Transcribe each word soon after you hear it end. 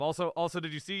Also,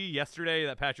 did you see yesterday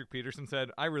that Patrick Peterson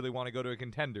said, "I really want to go to a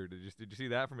contender"? Did you see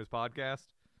that from his podcast?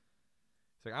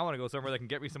 He's like, "I want to go somewhere that can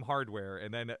get me some hardware,"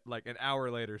 and then like an hour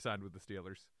later signed with the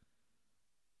Steelers.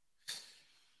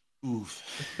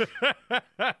 Oof.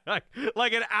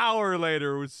 like an hour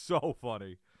later, it was so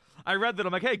funny. I read that.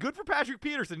 I'm like, hey, good for Patrick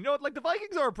Peterson. You know what? Like, the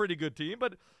Vikings are a pretty good team,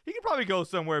 but he could probably go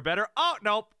somewhere better. Oh,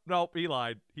 nope. He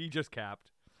lied. He just capped.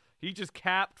 He just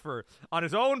capped on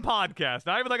his own podcast.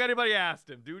 Not even like anybody asked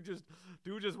him. Dude just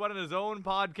went on his own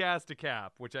podcast to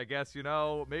cap, which I guess,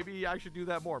 maybe I should do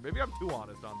that more. Maybe I'm too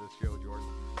honest on this show, Jordan.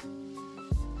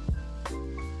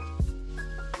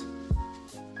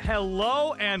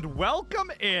 Hello and welcome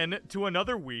in to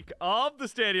another week of the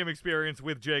Stadium Experience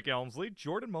with Jake Elmsley.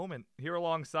 Jordan Moment here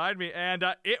alongside me, and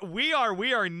we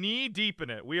are knee deep in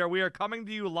it. We are coming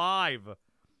to you live,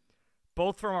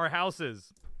 both from our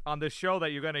houses, on this show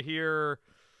that you're going to hear,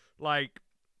 like,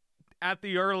 at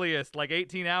the earliest, like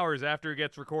 18 hours after it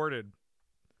gets recorded.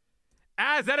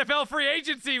 As NFL free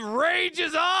agency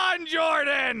rages on,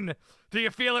 Jordan! Do you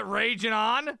feel it raging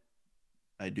on?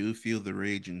 I do feel the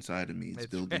rage inside of me. It's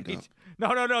building up.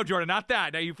 No, Jordan, not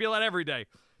that. Now, you feel that every day.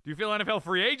 Do you feel NFL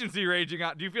free agency raging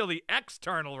on? Do you feel the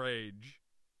external rage?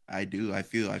 I do. I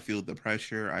feel the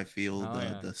pressure. I feel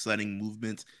the sudden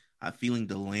movements. I'm feeling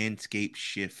the landscape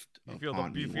shift. You feel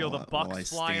the bucks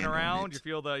flying around. You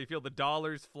feel the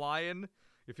dollars flying.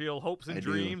 You feel hopes and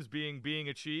dreams being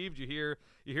achieved. You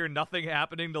hear nothing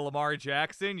happening to Lamar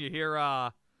Jackson. You hear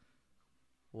a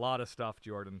lot of stuff,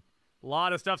 Jordan. A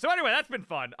lot of stuff. So anyway, that's been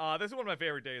fun. This is one of my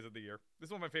favorite days of the year. This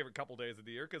is one of my favorite couple days of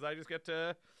the year because I just get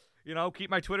to,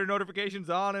 keep my Twitter notifications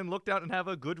on and look down and have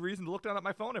a good reason to look down at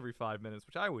my phone every 5 minutes,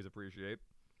 which I always appreciate.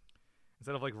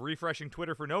 Instead of like refreshing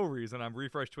Twitter for no reason, I'm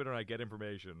refresh Twitter and I get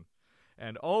information.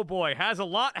 And oh boy, has a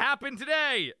lot happened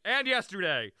today and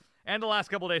yesterday and the last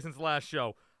couple of days since the last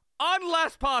show.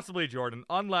 Unless possibly, Jordan,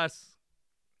 unless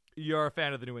you're a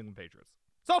fan of the New England Patriots.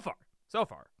 So far.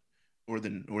 Or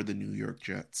the New York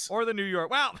Jets. Or the New York.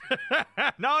 Well,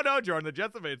 no, Jordan. The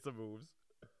Jets have made some moves.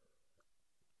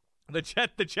 The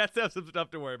Jets have some stuff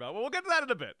to worry about. Well, we'll get to that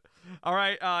in a bit. All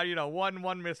right. One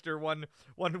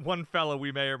fellow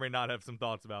we may or may not have some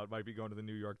thoughts about might be going to the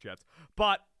New York Jets.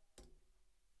 But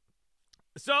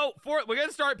so we're going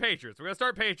to start Patriots. We're going to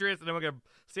start Patriots, and then we're going to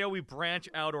see how we branch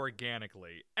out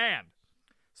organically. And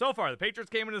so far, the Patriots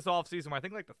came into this offseason, I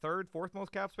think like the third, fourth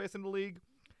most cap space in the league.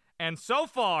 And so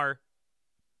far,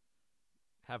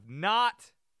 there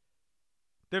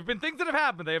have been things that have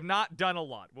happened. They have not done a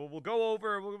lot. We'll go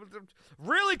over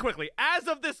really quickly. As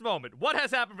of this moment, what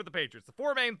has happened for the Patriots? The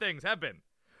four main things have been: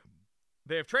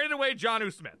 they have traded away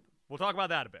Jonnu Smith. We'll talk about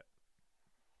that a bit.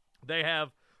 They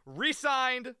have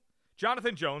re-signed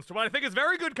Jonathan Jones to what I think is a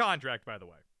very good contract, by the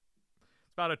way.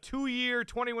 It's about a 2-year,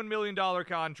 $21 million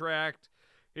contract.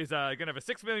 He's going to have a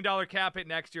 $6 million cap hit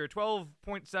next year,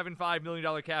 $12.75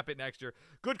 million cap hit next year.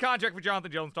 Good contract for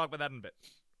Jonathan Jones. Talk about that in a bit.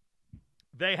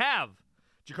 They have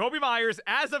Jacoby Myers,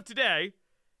 as of today,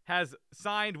 has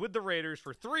signed with the Raiders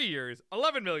for 3 years,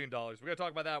 $11 million. We're going to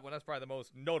talk about that one. That's probably the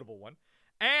most notable one.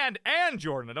 And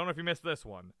Jordan, I don't know if you missed this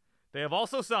one. They have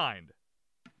also signed,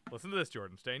 listen to this,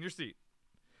 Jordan, stay in your seat.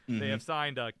 Mm-hmm. They have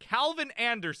signed Calvin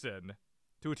Anderson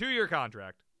to a 2-year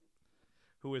contract,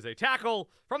 who is a tackle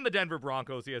from the Denver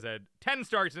Broncos. He has had 10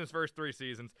 starts in his first 3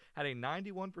 seasons, had a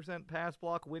 91% pass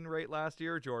block win rate last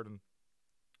year, Jordan.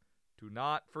 Do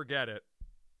not forget it.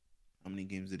 How many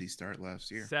games did he start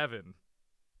last year? 7.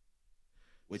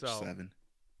 Which 7?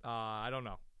 I don't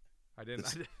know. I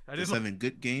didn't. The 7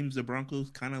 good games the Broncos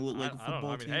kind of look like a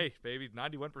football team. Hey, baby,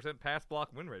 91% pass block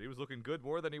win rate. He was looking good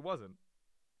more than he wasn't.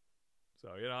 So,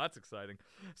 that's exciting.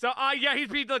 So,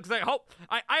 he looks like hope.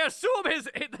 I assume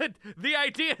the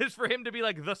idea is for him to be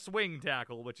like the swing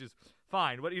tackle, which is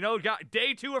fine. But, got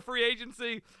day 2 of free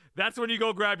agency, that's when you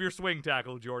go grab your swing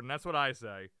tackle, Jordan. That's what I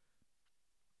say.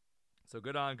 So,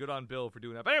 good on Bill for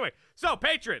doing that. But anyway, so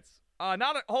Patriots.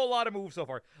 Not a whole lot of moves so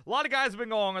far. A lot of guys have been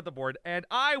going on the board, and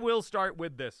I will start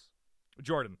with this,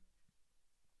 Jordan.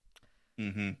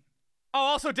 Mm-hmm. Oh,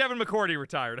 also Devin McCourty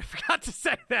retired. I forgot to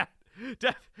say that.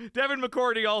 Devin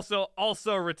McCourty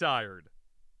also retired.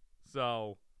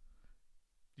 So,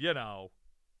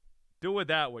 do it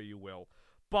that way you will.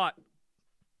 But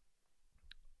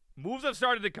moves have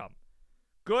started to come.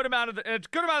 Good amount of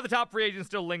the top free agents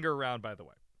still linger around, by the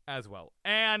way, as well.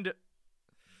 And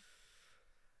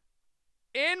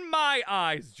in my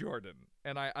eyes, Jordan,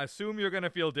 and I assume you're going to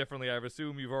feel differently. I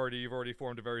assume you've already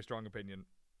formed a very strong opinion.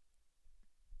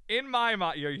 In my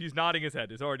mind, he's nodding his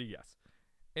head. It's already yes.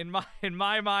 In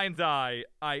my mind's eye,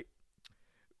 I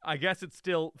guess it's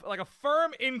still like a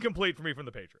firm incomplete for me from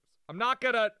the Patriots. I'm not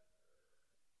gonna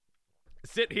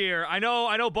sit here. I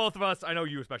know both of us, I know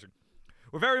you especially.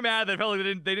 We're very mad that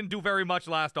they didn't do very much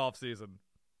last offseason.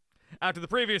 After the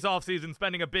previous offseason,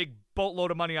 spending a big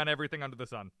boatload of money on everything under the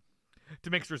sun to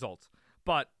mixed results.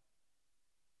 But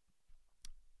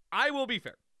I will be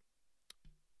fair.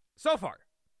 So far,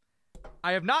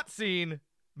 I have not seen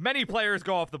many players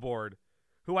go off the board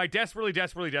who I desperately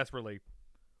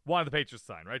wanted the Patriots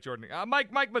to sign, right, Jordan?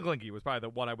 Mike McGlinchey was probably the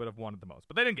one I would have wanted the most,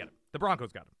 but they didn't get him. The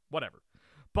Broncos got him. Whatever.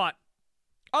 But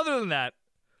other than that,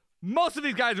 most of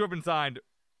these guys who have been signed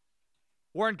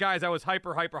weren't guys I was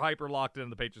hyper locked in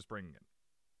the Patriots bringing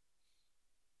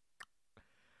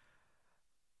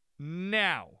in.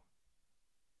 Now,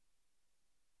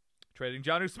 trading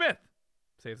Jonnu Smith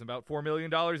saves about $4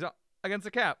 million against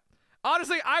the cap.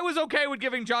 Honestly, I was okay with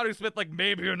giving Jonnu Smith like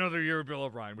maybe another year of Bill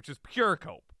O'Brien, which is pure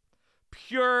cope.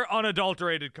 Pure,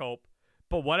 unadulterated cope.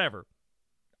 But whatever.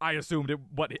 I assumed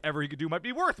whatever he could do might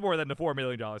be worth more than the $4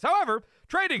 million. However,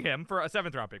 trading him for a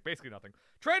 7th round pick, basically nothing.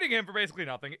 Trading him for basically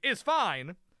nothing is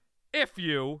fine if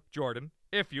you, Jordan,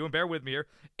 and bear with me here,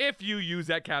 if you use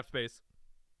that cap space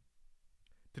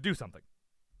to do something.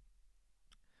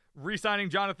 Re-signing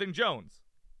Jonathan Jones.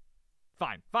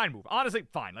 Fine move. Honestly,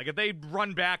 fine. Like, if they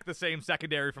run back the same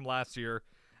secondary from last year,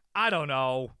 I don't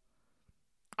know.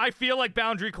 I feel like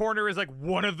boundary corner is like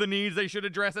one of the needs they should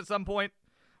address at some point,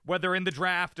 whether in the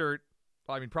draft or,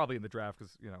 well, I mean, probably in the draft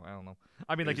because, I don't know.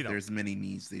 I mean, there's many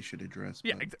needs they should address.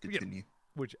 Yeah, continue.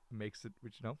 Which makes it,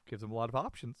 gives them a lot of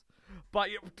options. But,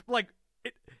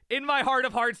 in my heart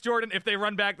of hearts, Jordan, if they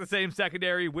run back the same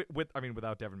secondary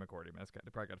without Devin McCourty, man, they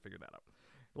probably got to figure that out.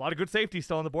 A lot of good safety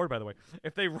still on the board, by the way.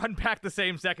 If they run back the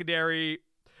same secondary,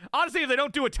 honestly, if they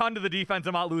don't do a ton to the defense,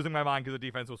 I'm not losing my mind because the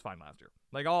defense was fine last year.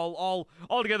 Like, all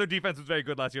together, defense was very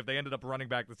good last year. If they ended up running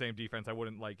back the same defense, I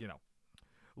wouldn't,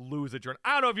 lose a journey.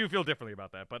 I don't know if you feel differently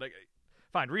about that, but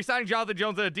fine. Re-signing Jonathan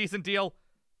Jones at a decent deal,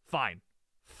 fine.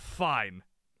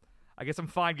 I guess I'm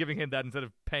fine giving him that instead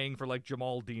of paying for,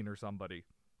 Jamal Dean or somebody.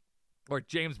 Or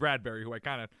James Bradbury, who I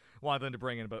kind of wanted them to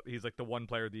bring in, but he's the one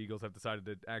player the Eagles have decided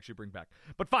to actually bring back.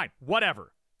 But fine,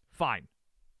 whatever. Fine.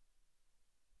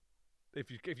 If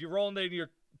you roll into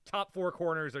your top 4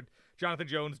 corners are Jonathan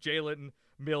Jones, Jalen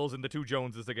Mills, and the 2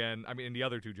 Joneses again. I mean, and the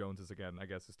other 2 Joneses again. I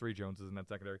guess there's 3 Joneses in that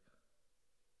secondary.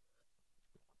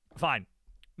 Fine.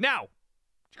 Now,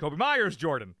 Jacoby Myers,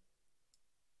 Jordan.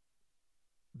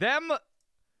 Them.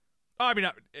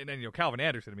 And then Calvin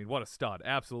Anderson. I mean, what a stud,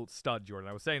 absolute stud, Jordan.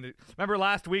 I was saying that. Remember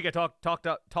last week I talked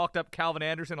up Calvin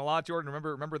Anderson a lot, Jordan.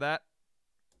 Remember that?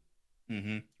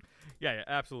 Mm-hmm. Yeah,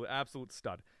 absolute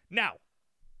stud. Now,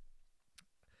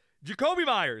 Jacoby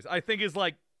Myers, I think is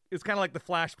kind of like the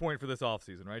flashpoint for this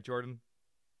offseason, right, Jordan?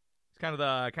 It's kind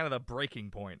of the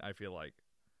breaking point, I feel like.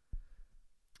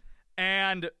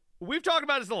 And we've talked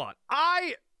about this a lot.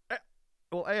 I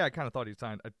kind of thought he'd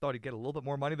signed. I thought he'd get a little bit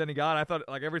more money than he got. I thought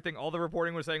all the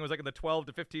reporting was saying was in the $12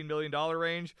 to $15 million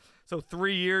range. So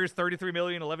 3 years, $33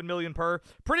 million, $11 million per.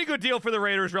 Pretty good deal for the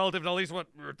Raiders relative to at least what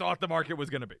we thought the market was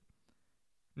going to be.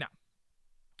 Now,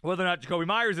 whether or not Jacoby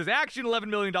Myers is actually an $11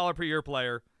 million per year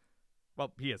player,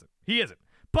 well, he isn't.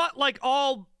 But like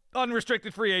all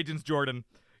unrestricted free agents, Jordan,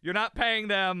 you're not paying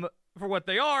them for what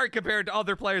they are compared to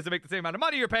other players that make the same amount of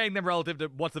money. You're paying them relative to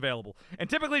what's available. And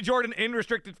typically, Jordan, in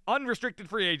unrestricted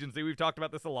free agency, we've talked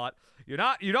about this a lot. You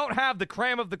don't have the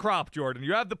cream of the crop, Jordan.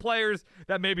 You have the players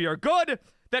that maybe are good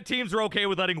that teams are okay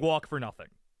with letting walk for nothing.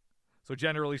 So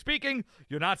generally speaking,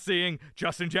 you're not seeing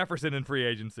Justin Jefferson in free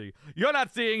agency. You're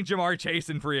not seeing Jamar Chase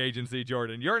in free agency,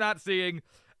 Jordan. You're not seeing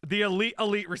the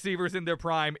elite receivers in their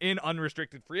prime in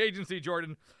unrestricted free agency,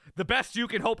 Jordan. The best you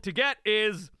can hope to get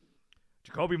is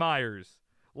Jacoby Myers.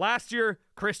 Last year,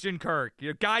 Christian Kirk.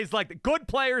 Guys like that. Good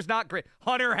players, not great.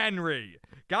 Hunter Henry.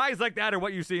 Guys like that are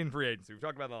what you see in free agency. We've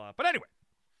talked about that a lot. But anyway.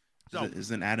 So,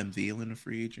 isn't Adam Thielen a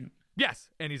free agent? Yes,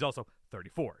 and he's also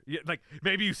 34.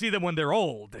 Maybe you see them when they're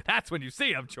old. That's when you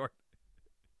see them, Jordan.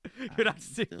 You're not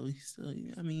seeing.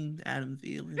 Adam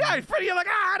Thielen. Yeah, he's pretty. You're like,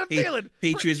 Adam Thielen.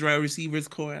 Patriots wide receivers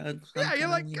core. You're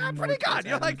like, I'm pretty good.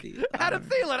 You're like, Adam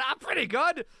Thielen, I'm pretty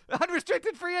good.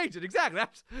 Unrestricted free agent. Exactly.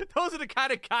 Those are the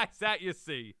kind of guys that you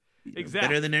see. Exactly.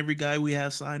 Better than every guy we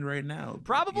have signed right now.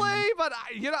 Probably, but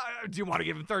do you want to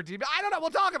give him 13? I don't know. We'll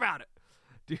talk about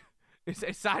it.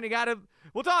 Is signing out of?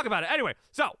 We'll talk about it anyway.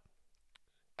 So,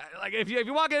 if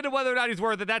you want to get into whether or not he's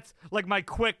worth it, that's like my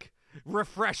quick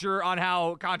refresher on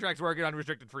how contracts work in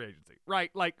unrestricted free agency, right?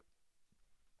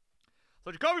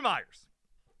 So Jacoby Myers.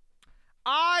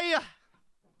 I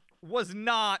was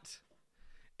not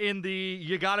in the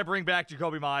you got to bring back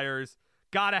Jacoby Myers,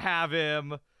 got to have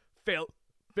him,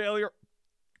 failure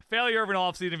of an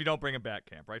offseason if you don't bring him back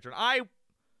camp, right? I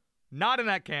not in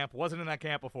that camp, wasn't in that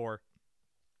camp before.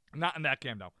 Not in that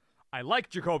camp, no. I like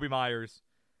Jacoby Myers.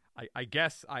 I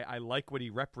guess I like what he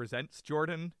represents,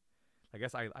 Jordan. I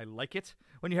guess I like it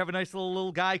when you have a nice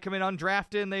little guy come in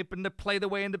undrafted and they play the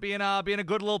way into being a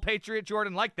good little Patriot,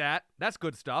 Jordan. Like that. That's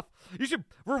good stuff. You should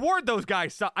reward those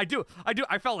guys. I do.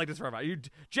 I felt like this forever. You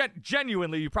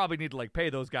genuinely, you probably need to like pay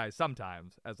those guys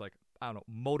sometimes as like, I don't know,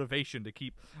 motivation to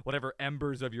keep whatever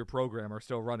embers of your program are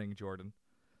still running, Jordan.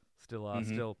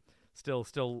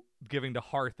 Still giving the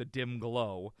hearth a dim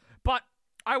glow. But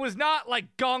I was not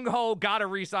like gung-ho, gotta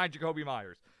re-sign Jacoby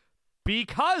Myers.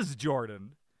 Because,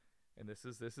 Jordan, and this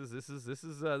is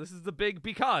the big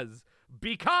because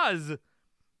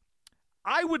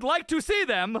I would like to see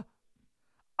them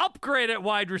upgrade at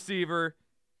wide receiver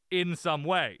in some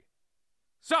way.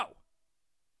 So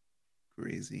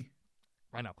crazy.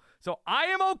 I know. So I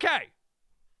am okay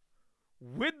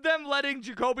with them letting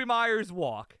Jacoby Myers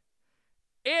walk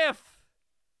if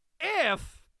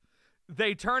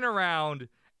they turn around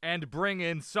and bring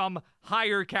in some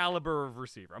higher caliber of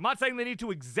receiver. I'm not saying they need to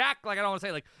exact, like I don't want to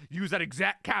say like use that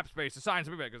exact cap space to sign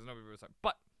somebody because nobody will sign,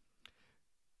 but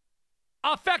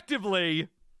effectively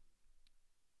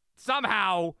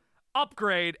somehow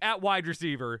upgrade at wide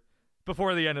receiver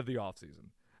before the end of the offseason.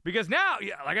 Because now,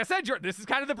 like I said, this is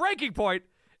kind of the breaking point.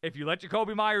 If you let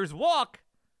Jacoby Myers walk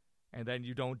and then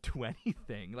you don't do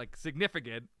anything like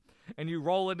significant and you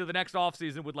roll into the next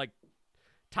offseason with like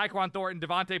Tyquan Thornton,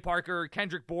 Devontae Parker,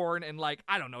 Kendrick Bourne, and like,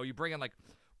 I don't know, you bring in like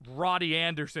Roddy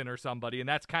Anderson or somebody, and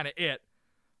that's kind of it.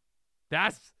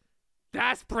 That's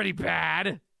pretty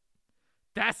bad.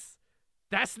 That's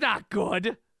not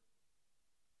good.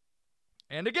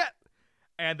 And again,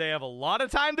 and they have a lot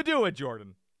of time to do it,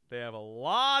 Jordan. They have a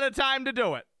lot of time to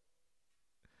do it.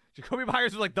 Jacoby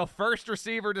Myers was like the first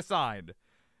receiver to sign.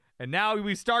 And now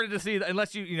we started to see,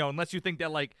 unless you think that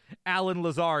like Alan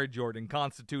Lazard, Jordan,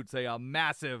 constitutes a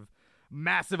massive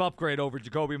upgrade over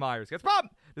Jacoby Myers. Guess problem?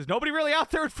 There's nobody really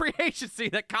out there in free agency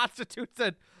that constitutes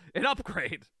an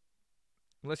upgrade,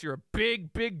 unless you're a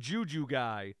big juju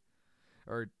guy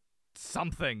or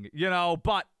something,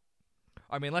 But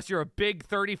I mean, unless you're a big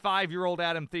 35-year-old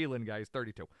Adam Thielen guy, he's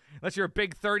 32. Unless you're a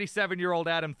big 37-year-old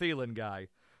Adam Thielen guy,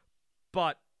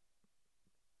 but.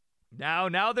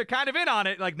 Now they're kind of in on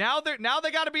it. Like now they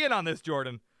got to be in on this,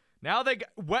 Jordan. Now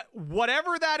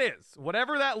whatever that is,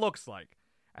 whatever that looks like,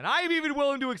 and I am even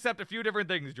willing to accept a few different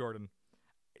things, Jordan.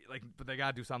 Like, but they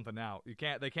got to do something now.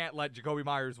 They can't let Jacoby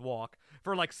Myers walk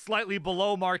for like slightly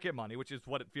below market money, which is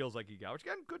what it feels like he got. Which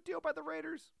again, good deal by the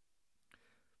Raiders.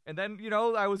 And then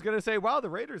I was gonna say, wow, the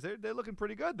Raiders they're looking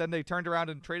pretty good. Then they turned around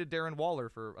and traded Darren Waller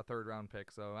for a 3rd round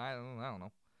pick. So I don't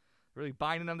know, really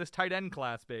binding on this tight end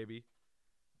class, baby.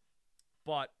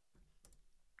 But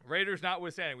Raiders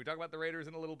notwithstanding, we talk about the Raiders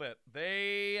in a little bit.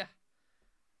 They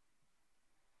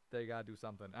got to do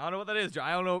something. I don't know what that is.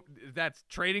 I don't know if that's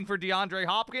trading for DeAndre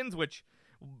Hopkins, which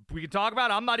we can talk about.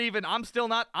 I'm not even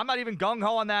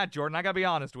gung-ho on that, Jordan. I got to be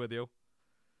honest with you.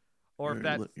 Or if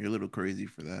that's... You're a little crazy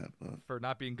for that. But... For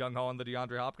not being gung-ho on the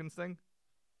DeAndre Hopkins thing?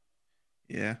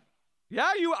 Yeah.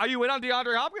 Yeah, are you in on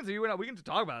DeAndre Hopkins? Are you in on, we can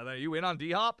talk about it. Are you in on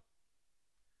D-Hop?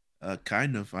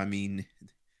 Kind of. I mean...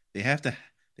 They have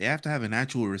to have an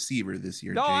actual receiver this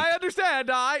year. No, Jake. I understand.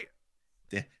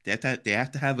 They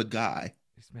have to have a guy.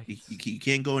 You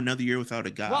can't go another year without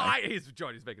a guy. Well, he's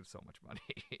making so much money.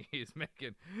 he's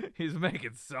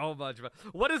making so much money.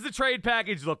 What does the trade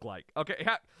package look like? Okay,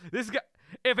 this guy.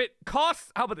 If it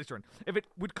costs, how about this, Jordan? If it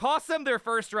would cost them their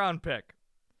 1st round pick,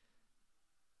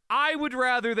 I would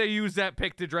rather they use that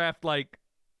pick to draft like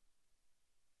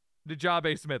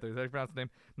Najabe Smith, is that how you pronounce the name?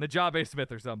 Najabe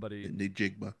Smith or somebody.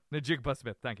 Najigba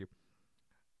Smith, thank you.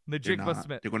 Najigba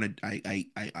Smith. They're gonna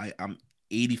I'm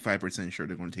 85% sure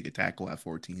they're gonna take a tackle at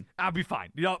 14. I'll be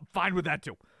fine. Fine with that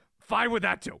too.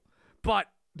 But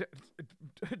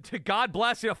to God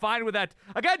bless you, fine with that.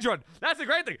 Again, Jordan, that's the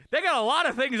great thing. They got a lot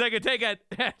of things they could take at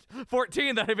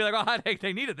 14 that I'd be like, oh,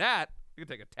 they needed that. They could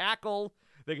take a tackle.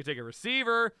 They could take a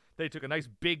receiver. They took a nice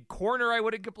big corner. I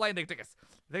wouldn't complain. They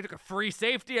took a free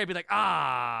safety. I'd be like,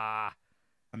 ah.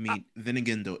 I mean, then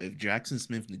again, though, if Jackson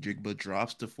Smith-Njigba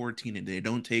drops to 14 and they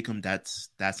don't take him, that's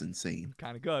insane.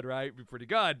 Kind of good, right? Be pretty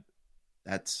good.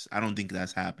 I don't think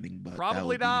that's happening, but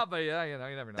probably not. But yeah, you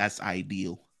never know. That's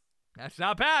ideal. That's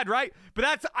not bad, right?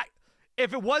 But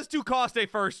if it was to cost a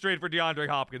 1st straight for DeAndre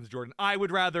Hopkins, Jordan, I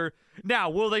would rather. Now,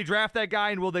 will they draft that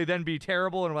guy and will they then be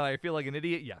terrible and will I feel like an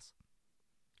idiot? Yes.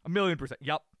 1,000,000%.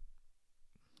 Yep.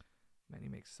 Man, he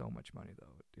makes so much money, though,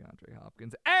 DeAndre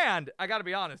Hopkins. And I got to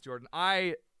be honest, Jordan,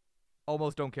 I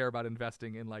almost don't care about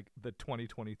investing in, like, the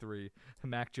 2023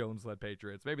 Mac Jones-led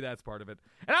Patriots. Maybe that's part of it.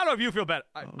 And I don't know if you feel better.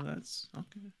 That's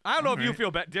okay. I don't know if you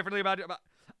feel differently about it.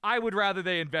 I would rather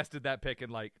they invested that pick in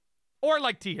like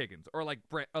T. Higgins or like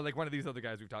Brent or like one of these other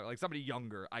guys we've talked, like somebody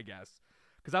younger, I guess.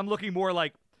 Because I'm looking more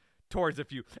like towards a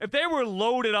few. If they were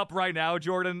loaded up right now,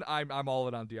 Jordan, I'm all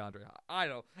in on DeAndre. I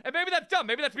don't know. And maybe that's dumb.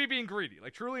 Maybe that's me being greedy.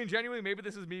 Like truly and genuinely, maybe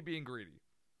this is me being greedy.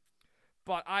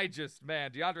 But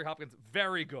DeAndre Hopkins,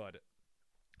 very good.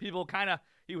 He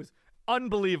was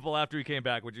unbelievable after he came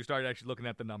back when you started actually looking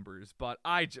at the numbers. But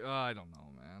I don't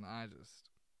know, man.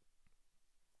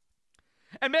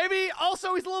 And maybe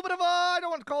also he's a little bit of I don't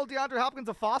want to call DeAndre Hopkins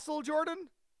a fossil, Jordan.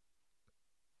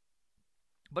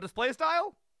 But his play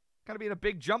style, kind of being a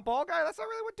big jump ball guy, that's not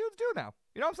really what dudes do now.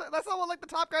 You know what I'm saying? That's not what like the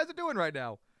top guys are doing right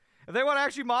now. If they want to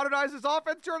actually modernize his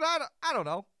offense, Jordan, I don't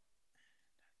know.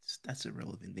 That's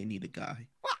irrelevant. They need a guy.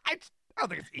 Well, I don't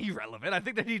think it's irrelevant. I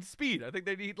think they need speed. I think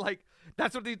they need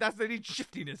they need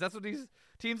shiftiness. That's what these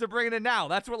teams are bringing in now.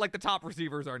 That's what like the top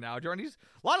receivers are now, Jordan.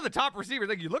 A lot of the top receivers,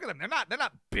 like you look at them, they're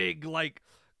not big like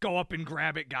go up and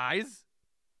grab it guys.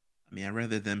 I mean, I'd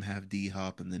rather them have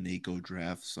D-Hop and then they go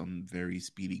draft some very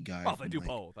speedy guy. Well, they do like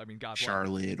both. I mean, God,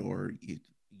 Charlotte or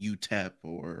UTEP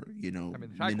or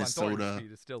Minnesota.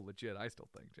 Speed is still legit. I still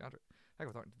think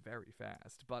DeAndre Thornton's very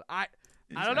fast, but I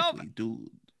don't know. Do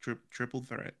triple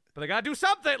threat. But they gotta do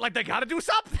something. Like they gotta do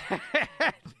something.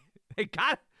 they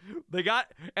got.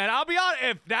 And I'll be honest,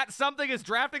 if that something is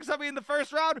drafting somebody in the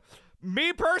first round,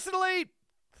 me personally,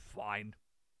 fine.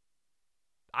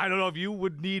 I don't know if you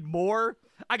would need more.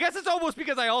 I guess it's almost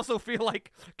because I also feel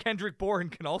like Kendrick Bourne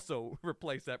can also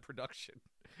replace that production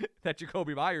that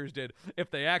Jacoby Myers did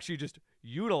if they actually just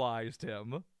utilized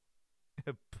him.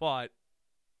 But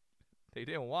they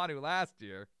didn't want to last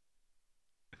year.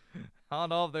 I don't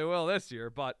know if they will this year,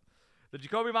 but the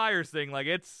Jacoby Myers thing, like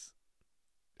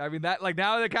that, like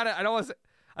now they kind of, I don't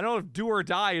know if do or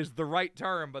die is the right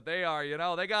term, but they are,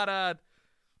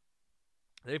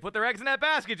 they put their eggs in that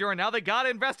basket, Jordan. Now they got to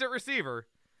invest at receiver,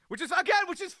 which is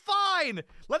fine.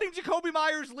 Letting Jacoby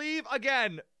Myers leave,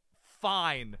 again,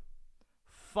 fine.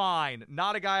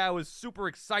 Not a guy I was super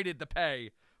excited to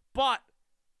pay, but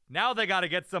now they got to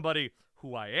get somebody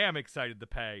who I am excited to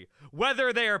pay.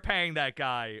 Whether they are paying that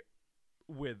guy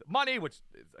with money, which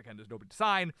is, again, there's nobody to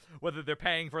sign, whether they're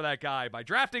paying for that guy by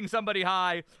drafting somebody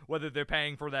high, whether they're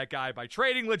paying for that guy by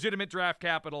trading legitimate draft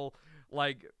capital,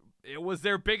 like all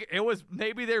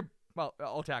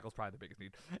tackle's probably the biggest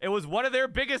need. It was one of their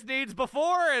biggest needs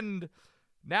before, and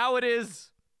now it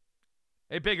is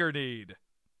a bigger need.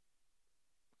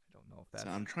 I don't know if that's... So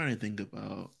I'm trying to think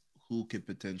about who could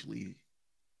potentially...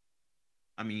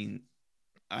 I mean...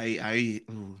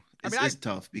 It's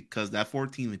tough because that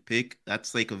 14th pick,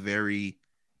 that's like a very...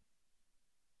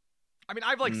 I mean,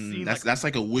 I've seen that's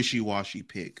like a wishy-washy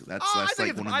pick. I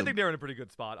think they're in a pretty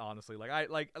good spot, honestly.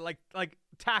 Like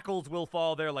tackles will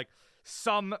fall there, like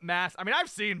some mass. I mean, I've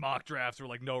seen mock drafts where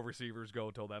like no receivers go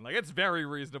till then. Like it's very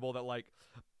reasonable that like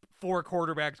 4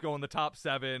 quarterbacks go in the top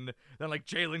 7, then like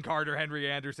Jalen Carter, Henry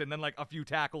Anderson, then like a few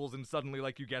tackles, and suddenly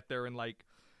like you get there and like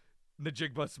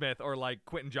Najigba Smith or like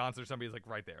Quentin Johnson or somebody's like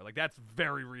right there. Like that's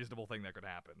very reasonable thing that could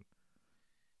happen.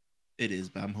 It is,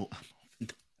 but I'm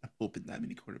hoping that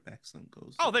many quarterbacks don't go.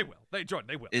 So. Oh, they will. They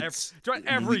will.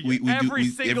 Every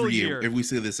single year. We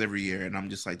say this every year, and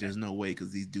I'm just like, there's no way because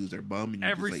these dudes are bum. And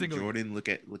every single Jordan,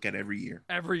 year. Look at every year.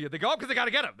 Every year they go up because they got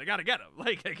to get them.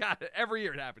 Like every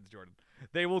year it happens, Jordan.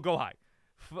 They will go high.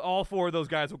 All 4 of those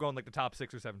guys will go in like the top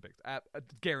 6 or 7 picks,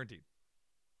 guaranteed.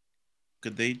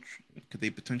 Could they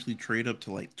potentially trade up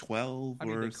to like 12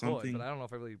 or something? But I don't know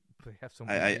if I really have so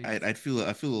much. I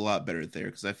feel a lot better there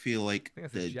because I feel like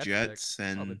the Jets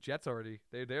and the Jets already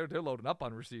they're loading up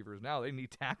on receivers now. They need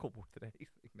tackle more than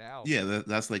anything now. Yeah,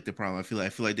 that's like the problem. I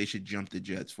feel like they should jump the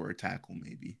Jets for a tackle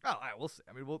maybe. Oh, we'll see.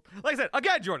 I mean, like I said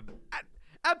again, Jordan.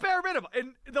 At bare minimum,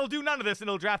 and they'll do none of this, and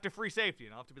they'll draft a free safety,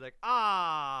 and I'll have to be like,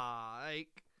 I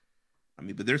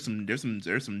mean, but there's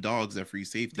some dogs at free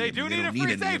safety. They do need a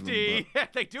free safety.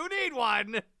 They do need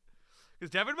one.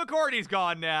 Because Devin McCourty's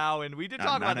gone now, and we did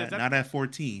talk about this. Not at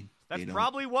 14. That's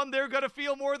probably one they're going to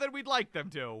feel more than we'd like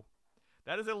them to.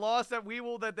 That is a loss that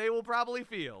they will probably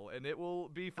feel, and it will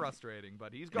be frustrating.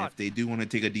 But he's gone. If they do want to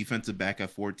take a defensive back at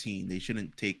 14, they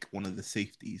shouldn't take one of the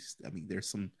safeties. I mean, there's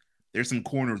some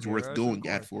corners worth going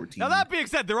at 14. Now, that being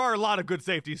said, there are a lot of good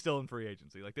safeties still in free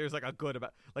agency. Like, there's like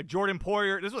Jordan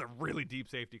Poyer. This was a really deep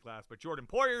safety class, but Jordan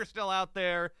Poyer is still out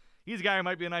there. He's a guy who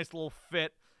might be a nice little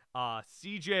fit.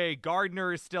 CJ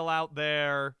Gardner is still out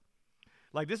there.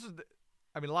 Like,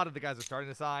 a lot of the guys are starting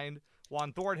to sign.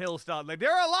 Juan Thornhill still. Like,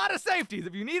 there are a lot of safeties.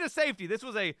 If you need a safety, this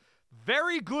was a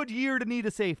very good year to need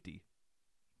a safety.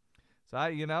 So,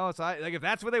 if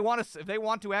that's what they want to, if they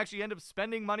want to actually end up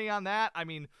spending money on that, I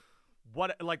mean,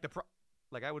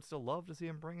 Like, I would still love to see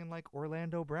him bring in, like,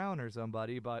 Orlando Brown or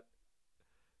somebody, but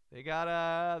they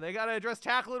gotta address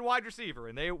tackle and wide receiver,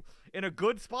 and they in a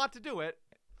good spot to do it,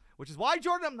 which is why,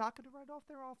 Jordan, I'm not going to write off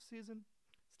their offseason.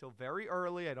 Still very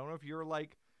early. I don't know if you're,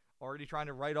 like, already trying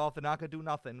to write off the not going to do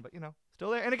nothing, but,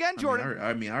 still there. And again, Jordan.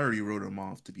 I already wrote him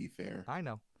off, to be fair. I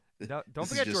know. Don't this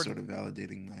forget, is just Jordan. Sort of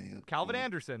validating my Calvin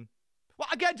Anderson. Well,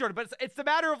 again, Jordan, but it's the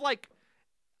matter of, like,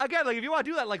 again, like, if you want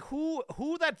to do that, like, who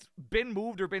that's been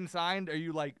moved or been signed are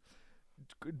you, like,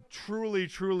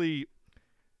 truly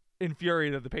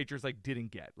infuriated that the Patriots, like,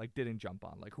 didn't jump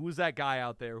on? Like, who's that guy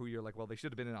out there who you're like, well, they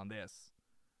should have been in on this?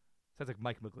 Sounds like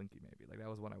Mike McGlinchey, maybe. Like, that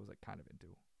was one I was, like, kind of into.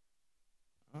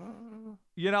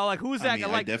 Like, who's that guy?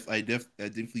 Like, I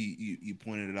definitely, you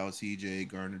pointed it out,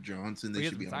 CJ Gardner-Johnson. They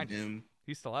should be on him.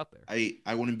 He's still out there.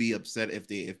 I wouldn't be upset if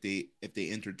they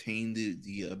entertained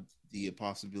the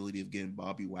possibility of getting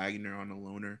Bobby Wagner on a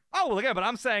loaner. Oh, well, again, but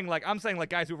I'm saying like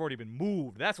guys who've already been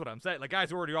moved. That's what I'm saying. Like,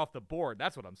 guys who are already off the board.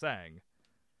 That's what I'm saying.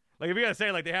 Like, if you gotta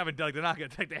say like they haven't, like, they're not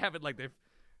gonna, like, they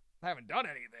haven't done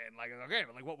anything. Like, okay,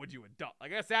 but like, what would you have done?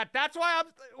 Like, I guess that's why I'm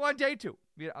on day 2.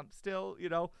 I'm still,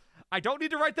 I don't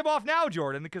need to write them off now,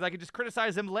 Jordan, because I can just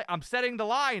criticize them. I'm setting the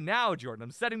line now, Jordan.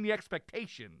 I'm setting the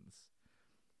expectations.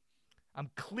 I'm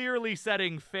clearly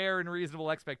setting fair and reasonable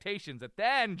expectations. And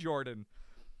then, Jordan,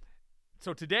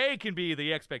 so today can be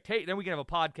the expectation. Then we can have a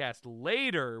podcast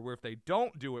later where if they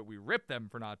don't do it, we rip them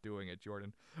for not doing it,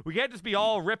 Jordan. We can't just be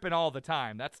all ripping all the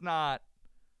time. That's not...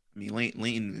 I mean,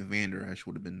 Leighton Vander Esch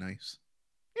would have been nice.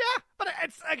 Yeah, but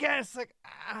it's, I guess, like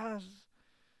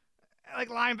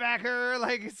linebacker,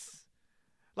 like, it's...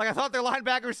 Like, I thought their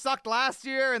linebackers sucked last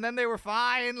year, and then they were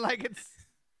fine. Like, it's...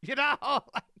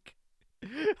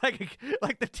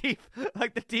 Like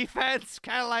the defense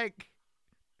kind of like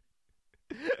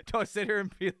don't sit here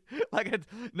and be like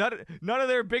none of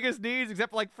their biggest needs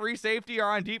except for like free safety are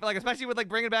on deep, like, especially with like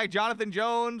bringing back Jonathan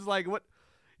Jones, like, what,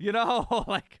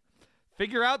 like,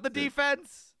 figure out the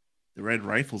defense. The Red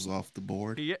Rifle's off the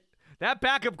board. Yeah, that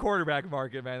backup quarterback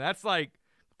market, man. That's like,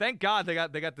 thank God they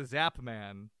got the Zap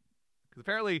man, because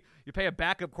apparently you pay a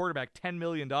backup quarterback $10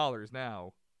 million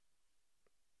now.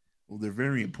 Well, they're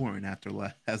very important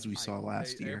as we saw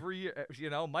last year. Every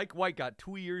year, Mike White got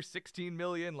 2 years, $16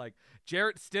 million. Like,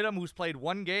 Jarrett Stidham, who's played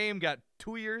one game, got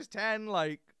 2 years, 10.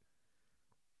 Like,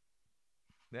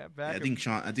 that back.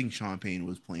 Yeah, I think Sean Payne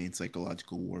was playing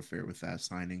psychological warfare with that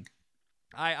signing.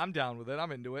 I'm down with it.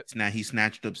 I'm into it. Now he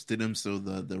snatched up Stidham, so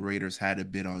the Raiders had a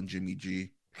bid on Jimmy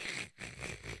G.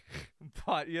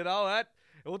 But that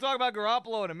we'll talk about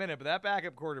Garoppolo in a minute. But that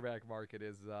backup quarterback market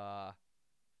is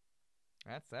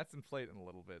That's inflating a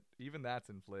little bit. Even that's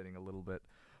inflating a little bit.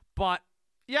 But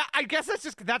yeah, I guess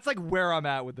that's like where I'm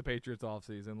at with the Patriots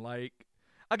offseason. Like,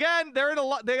 again, they're in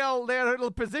they're in a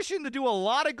position to do a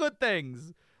lot of good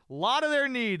things. A lot of their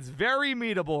needs very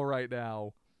meetable right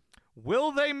now.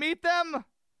 Will they meet them?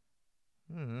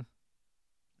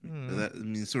 That, I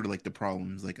mean, sort of like the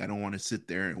problems. Like, I don't want to sit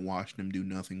there and watch them do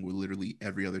nothing where literally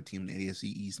every other team in the AFC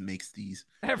East makes these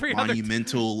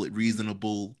monumental,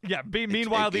 reasonable. Yeah.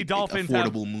 Meanwhile, the Dolphins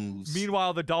affordable moves.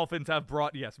 Meanwhile, the Dolphins have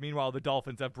brought in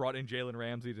Jalen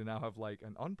Ramsey to now have like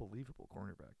an unbelievable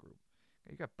cornerback group.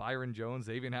 You got Byron Jones,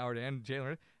 Xavier Howard, and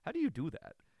Jalen. How do you do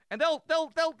that? And they'll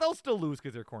still lose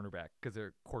because their quarterback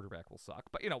will suck.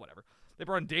 But whatever. They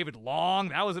brought in David Long.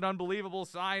 That was an unbelievable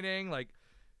signing. Like,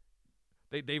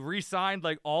 They re-signed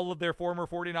like all of their former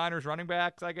 49ers running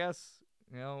backs, I guess.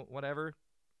 Whatever.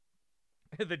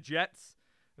 The Jets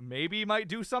maybe might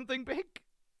do something big.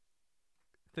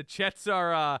 The Jets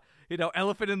are,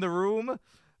 elephant in the room.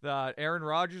 Aaron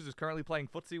Rodgers is currently playing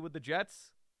footsie with the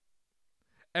Jets.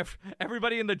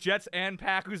 Everybody in the Jets and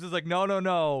Packers is like,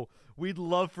 no. We'd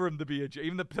love for him to be a Jet.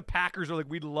 Even the Packers are like,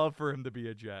 we'd love for him to be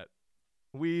a Jet.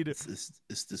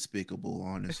 It's despicable,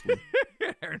 honestly.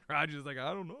 Aaron Rodgers is like,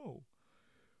 I don't know.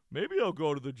 Maybe I'll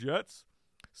go to the Jets.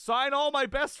 Sign all my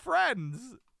best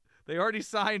friends. They already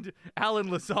signed Alan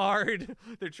Lazard.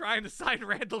 They're trying to sign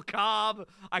Randall Cobb.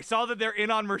 I saw that they're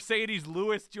in on Mercedes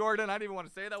Lewis, Jordan. I didn't even want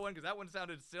to say that one because that one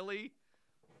sounded silly.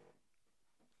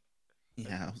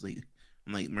 Yeah,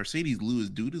 I'm like Mercedes Lewis,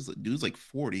 dude's like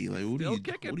 40. Like, what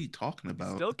are you talking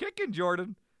about? Still kicking,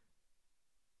 Jordan.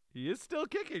 He is still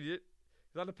kicking. He's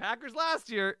on the Packers last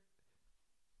year.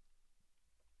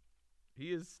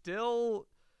 He is still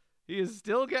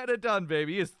getting it done,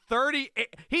 baby. He is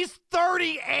 38. He's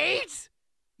 38?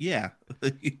 Yeah.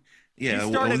 Yeah.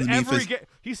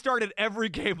 He started every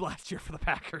game last year for the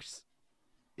Packers.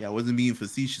 Yeah, I wasn't being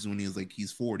facetious when he was like,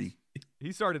 he's 40.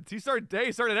 He started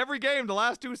every game the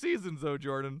last 2 seasons, though,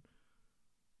 Jordan.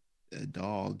 A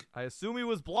dog. I assume he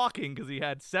was blocking because he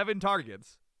had 7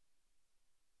 targets.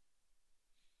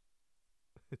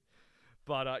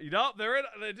 But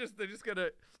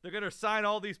they're gonna sign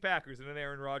all these Packers, and then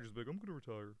Aaron Rodgers will be like, I'm gonna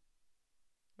retire.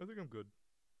 I think I'm good.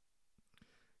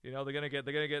 They're gonna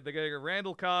get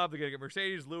Randall Cobb. They're gonna get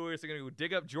Mercedes Lewis. They're gonna go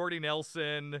dig up Jordy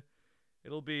Nelson.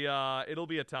 It'll be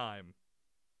a time.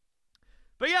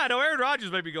 But yeah, no, Aaron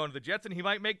Rodgers might be going to the Jets, and he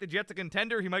might make the Jets a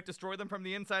contender. He might destroy them from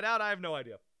the inside out. I have no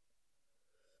idea.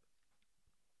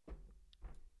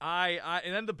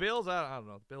 And then the Bills. I don't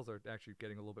know. The Bills are actually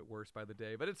getting a little bit worse by the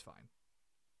day, but it's fine.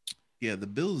 Yeah, the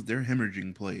Bills, they're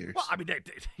hemorrhaging players. Well, I mean,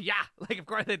 yeah, like of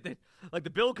course, like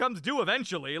the bill comes due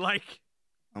eventually, like.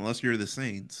 Unless you're the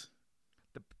Saints,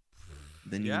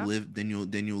 then you live. Then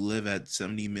you'll live at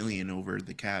 $70 million over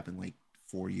the cap in like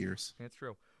 4 years. That's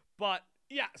true, but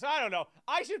yeah. So I don't know.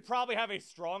 I should probably have a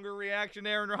stronger reaction,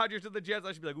 Aaron Rodgers, to the Jets.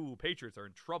 I should be like, "Ooh, Patriots are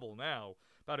in trouble now.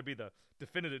 About to be the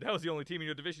definitive. That was the only team in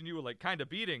your division you were like kind of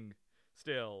beating."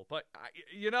 Still, but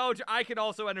I can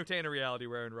also entertain a reality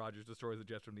where Aaron Rodgers destroys the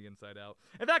Jets from the inside out.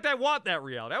 In fact, I want that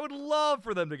reality. I would love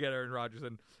for them to get Aaron Rodgers,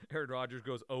 and Aaron Rodgers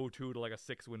goes 0-2 to like a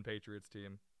 6-win Patriots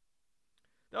team.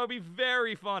 That would be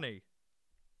very funny.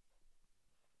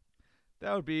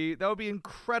 That would be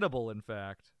incredible. In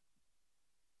fact,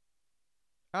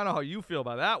 I don't know how you feel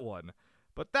about that one,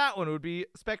 but that one would be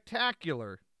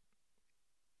spectacular.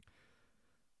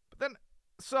 But then.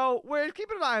 So we're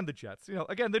keeping an eye on the Jets.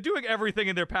 Again, they're doing everything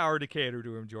in their power to cater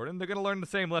to him, Jordan. They're going to learn the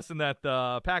same lesson that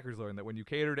the Packers learned, that when you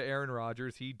cater to Aaron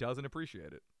Rodgers, he doesn't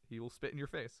appreciate it. He will spit in your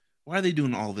face. Why are they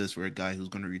doing all this for a guy who's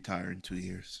going to retire in 2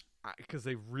 years? Because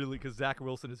Zach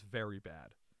Wilson is very bad.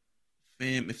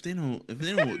 Fam, if they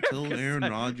don't tell Aaron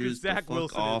Rodgers to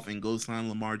fuck off and go sign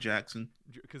Lamar Jackson.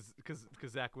 Because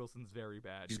Zach Wilson's very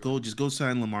bad. Just go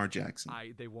sign Lamar Jackson.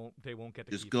 They won't get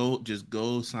to just keep go him. Just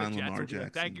go sign Lamar Jackson.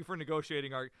 Thank you for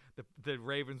negotiating the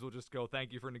Ravens will just go,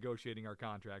 thank you for negotiating our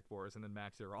contract for us, and then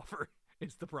match their offer.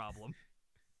 It's the problem.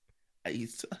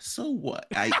 So what?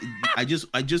 I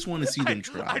just want to see them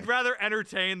try. I'd rather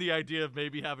entertain the idea of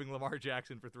maybe having Lamar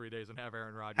Jackson for 3 days and have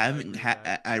Aaron Rodgers.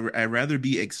 I'd rather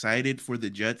be excited for the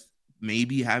Jets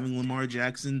maybe having Lamar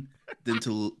Jackson than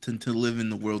to live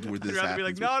in the world where this happens. Be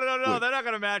like, no, they're not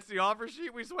going to match the offer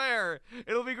sheet. We swear,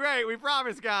 it'll be great. We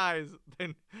promise, guys.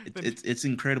 It's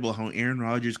incredible how Aaron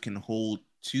Rodgers can hold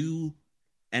 2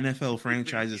 NFL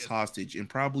franchises hostage and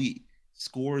probably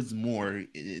scores more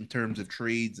in terms of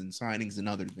trades and signings and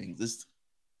other things.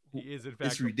 He is, in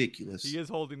fact, it's ridiculous. He is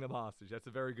holding them hostage. That's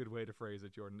a very good way to phrase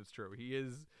it, Jordan. It's true. He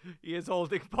is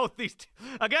holding both these.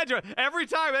 Again, Jordan, every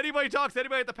time anybody talks to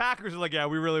anybody at the Packers, is like, yeah,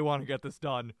 we really want to get this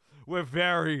done. We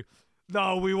want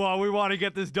to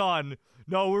get this done.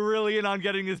 No, we're really in on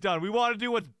getting this done. We want to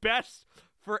do what's best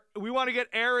we want to get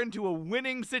Aaron to a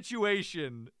winning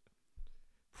situation,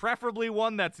 preferably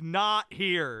one that's not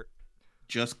here.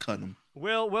 Just cut him.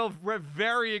 We're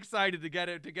very excited to get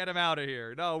him out of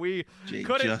here. No, we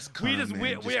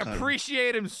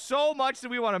appreciate him so much that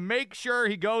we want to make sure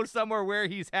he goes somewhere where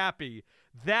he's happy.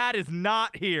 That is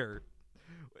not here.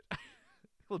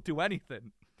 We'll do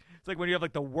anything. It's like when you have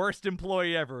like the worst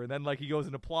employee ever, and then like he goes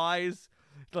and applies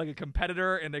to like a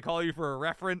competitor, and they call you for a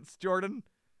reference, Jordan.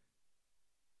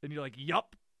 And you're like,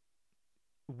 yup.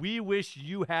 We wish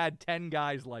you had 10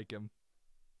 guys like him.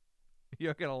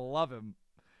 You're gonna love him.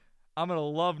 I'm gonna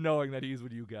love knowing that he's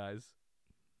with you guys.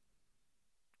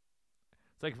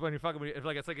 It's like when it's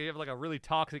like you have like a really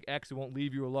toxic ex who won't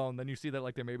leave you alone. Then you see that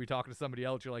like they may be talking to somebody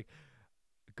else. You're like,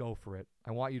 go for it.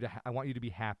 I want you to be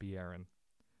happy, Aaron.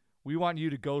 We want you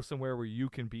to go somewhere where you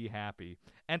can be happy.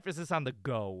 Emphasis on the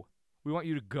go. We want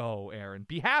you to go, Aaron.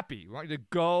 Be happy. We want you to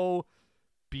go,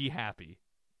 be happy,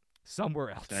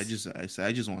 somewhere else. I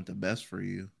just want the best for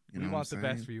you. We want the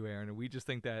best for you, Aaron, and we just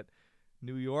think that.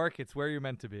 New York, it's where you're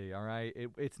meant to be, all right?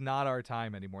 It's not our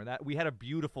time anymore. That we had a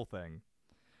beautiful thing.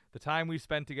 The time we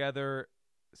spent together,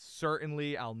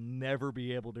 certainly I'll never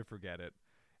be able to forget it.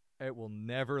 It will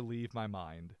never leave my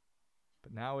mind.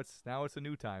 But now it's a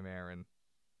new time, Aaron.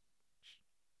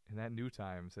 And that new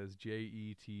time says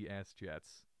Jets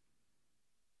Jets.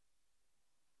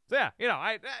 So yeah, you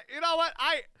know what?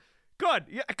 Good.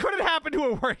 Yeah, could it happen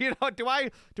to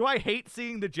a do I hate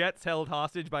seeing the Jets held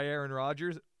hostage by Aaron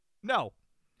Rodgers? No.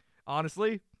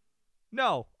 Honestly,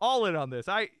 no. All in on this.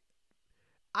 I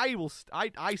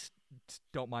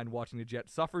don't mind watching the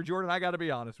Jets suffer, Jordan. I got to be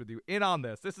honest with you. In on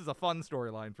this. This is a fun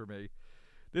storyline for me.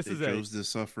 They chose the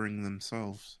suffering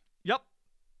themselves. Yep.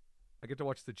 I get to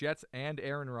watch the Jets and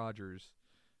Aaron Rodgers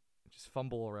just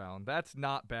fumble around. That's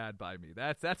not bad by me.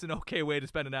 That's an okay way to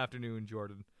spend an afternoon,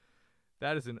 Jordan.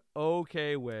 That is an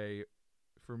okay way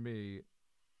for me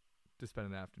to spend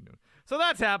an afternoon. So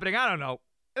that's happening. I don't know.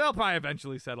 They'll probably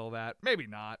eventually settle that. Maybe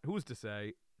not. Who's to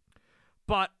say?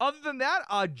 But other than that,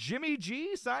 Jimmy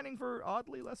G signing for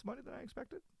oddly less money than I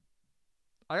expected.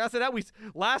 I gotta say that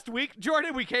last week,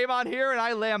 Jordan, we came on here and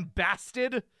I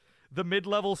lambasted the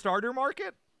mid-level starter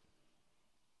market.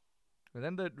 And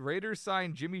then the Raiders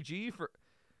signed Jimmy G for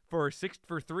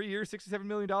 3 years, $67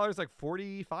 million, like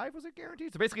 45 was it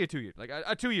guaranteed? So basically a 2 year, like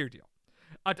a 2 year deal.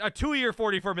 A 2 year,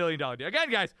 $44 million deal. Again,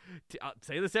 guys, I'll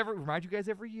say this remind you guys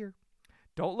every year.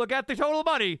 Don't look at the total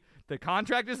money. The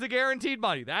contract is the guaranteed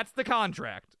money. That's the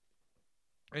contract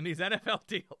in these NFL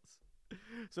deals.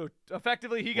 So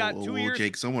effectively, he got 2 years.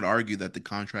 Jake, someone argued that the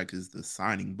contract is the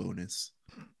signing bonus.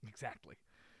 Exactly.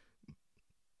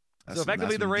 So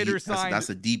effectively, the Raiders signed. That's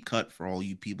a deep cut for all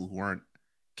you people who aren't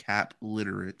cap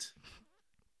literate.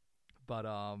 But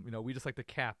we just like to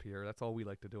cap here. That's all we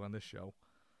like to do on this show.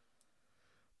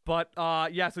 But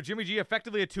so Jimmy G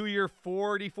effectively a 2 year,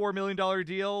 $44 million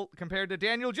deal compared to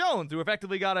Daniel Jones, who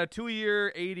effectively got a 2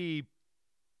 year,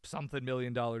 $80-something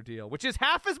million deal, which is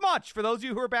half as much for those of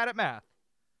you who are bad at math.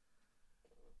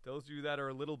 Those of you that are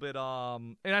a little bit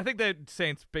and I think that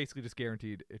Saints basically just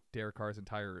guaranteed Derek Carr's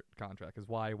entire contract, because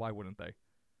why wouldn't they?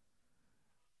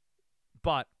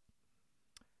 But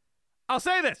I'll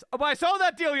say this. When I saw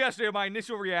that deal yesterday, my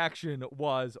initial reaction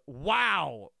was,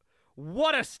 wow,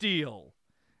 what a steal.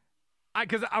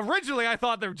 Because originally I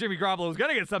thought that Jimmy Garoppolo was going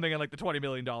to get something in like the $20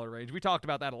 million range. We talked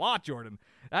about that a lot, Jordan.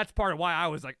 That's part of why I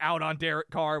was like out on Derek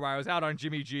Carr, why I was out on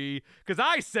Jimmy G. Because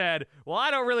I said, well, I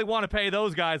don't really want to pay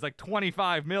those guys like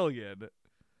 $25 million.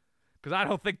 Because I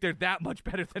don't think they're that much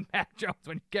better than Mac Jones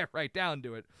when you get right down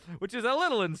to it, which is a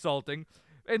little insulting.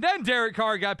 And then Derek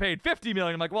Carr got paid $50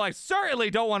 million. I'm like, well, I certainly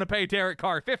don't want to pay Derek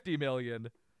Carr $50 million.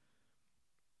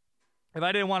 If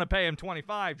I didn't want to pay him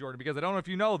 $25, Jordan, because I don't know if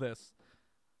you know this.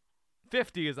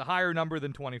 50 is a higher number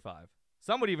than 25.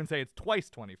 Some would even say it's twice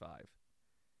 25.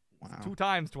 Wow. It's 2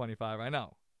 times 25, I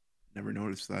know. Never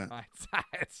noticed that.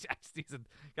 It's just,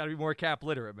 got to be more cap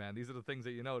literate, man. These are the things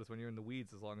that you notice when you're in the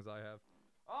weeds as long as I have.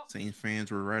 Oh. Saints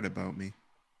fans were right about me.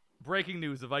 Breaking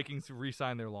news, the Vikings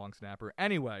re-signed their long snapper.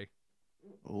 Anyway.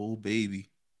 Oh, baby.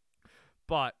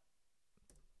 But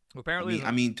apparently, I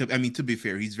mean, to be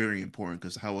fair, he's very important,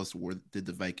 because how else did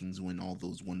the Vikings win all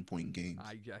those 1-point games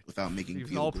without making field goals?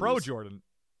 He was all pro, Jordan.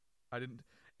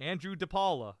 Andrew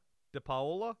DePaola,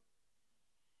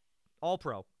 all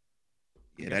pro.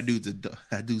 Yeah, that dude's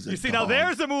a. You see, now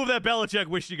there's a move that Belichick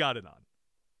wished he got in on.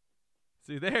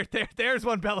 See, there's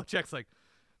one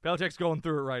Belichick's going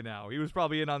through it right now. He was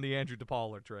probably in on the Andrew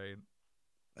DePaola train.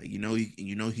 You know he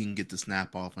can get the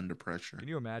snap off under pressure. Can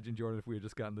you imagine, Jordan, if we had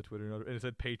just gotten the Twitter note and it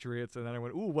said Patriots, and then I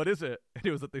went, ooh, what is it? And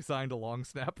it was that they signed a long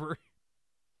snapper.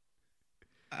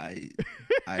 Can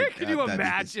you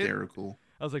imagine? Hysterical.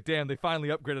 I was like, damn, they finally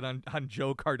upgraded on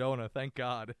Joe Cardona. Thank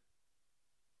God.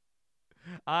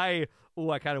 I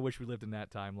kind of wish we lived in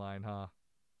that timeline, huh?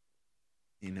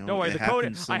 No way.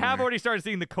 I have already started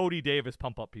seeing the Cody Davis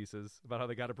pump-up pieces about how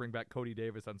they got to bring back Cody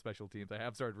Davis on special teams. I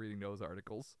have started reading those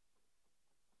articles.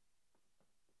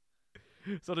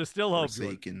 So there's still hope.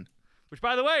 Which,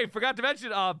 by the way, forgot to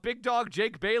mention, big dog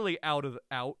Jake Bailey out.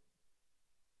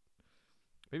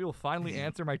 Maybe we'll finally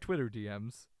answer my Twitter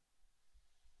DMs.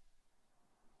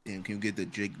 Damn, can you get the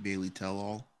Jake Bailey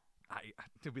tell-all?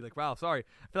 To be like, wow, sorry.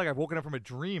 I feel like I've woken up from a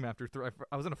dream after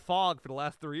I was in a fog for the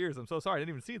last 3 years. I'm so sorry. I didn't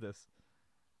even see this.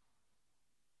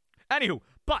 Anywho,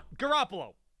 but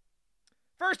Garoppolo.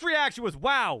 First reaction was,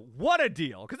 wow, what a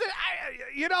deal. Because,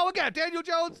 again, Daniel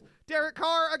Jones, Derek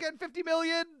Carr, again, $50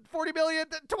 million, $40 million,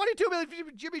 $22 million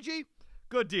for Jimmy G.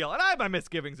 Good deal. And I have my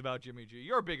misgivings about Jimmy G.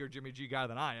 You're a bigger Jimmy G guy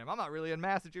than I am. I'm not really a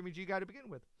massive Jimmy G guy to begin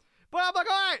with. But I'm like,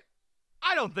 all right,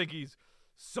 I don't think he's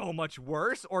so much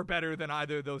worse or better than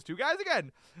either of those two guys.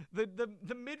 Again,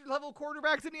 the mid-level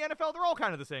quarterbacks in the NFL, they're all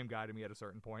kind of the same guy to me at a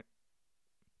certain point.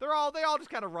 They all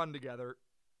just kind of run together.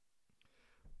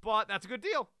 But that's a good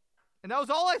deal. And that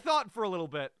was all I thought for a little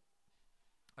bit.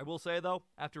 I will say, though,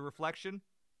 after reflection,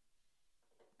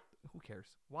 who cares?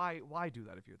 Why do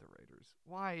that if you're the Raiders?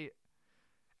 Why?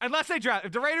 Unless they draft.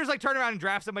 If the Raiders turn around and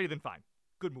draft somebody, then fine.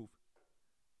 Good move.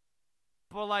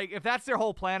 But, if that's their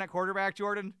whole plan at quarterback,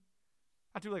 Jordan,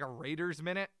 not do a Raiders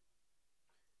minute.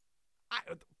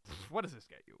 What does this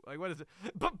get you? What is it?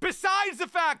 But besides the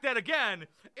fact that, again,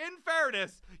 in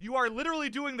fairness, you are literally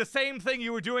doing the same thing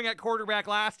you were doing at quarterback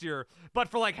last year, but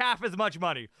for half as much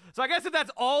money. So I guess if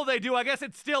that's all they do, I guess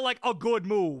it's still a good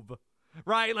move,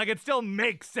 right? It still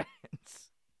makes sense.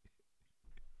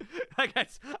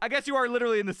 I guess you are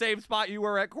literally in the same spot you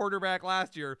were at quarterback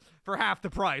last year for half the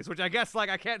price, which I guess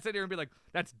I can't sit here and be like,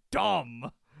 that's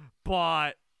dumb,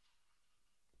 but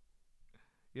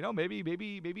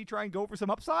maybe try and go for some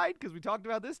upside, because we talked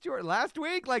about this last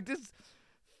week. Just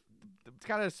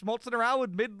kind of smoltzing around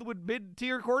with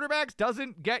mid-tier quarterbacks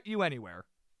doesn't get you anywhere.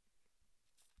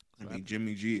 So I mean,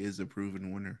 Jimmy G is a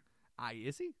proven winner.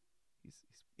 Is he?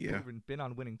 He's been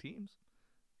on winning teams.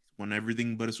 He's won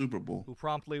everything but a Super Bowl. Who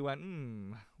promptly went,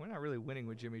 we're not really winning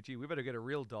with Jimmy G. We better get a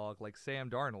real dog like Sam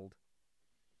Darnold.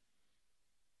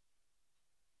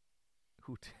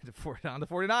 Who on the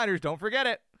 49ers, don't forget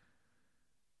it.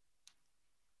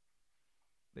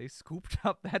 They scooped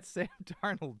up that Sam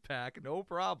Darnold pack, no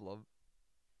problem.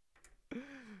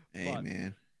 Hey,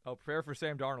 man. Oh, prepare for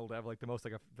Sam Darnold to have like the most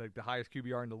like the highest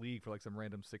QBR in the league for like some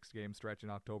random 6-game stretch in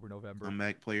October, November.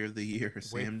 Comeback player of the year,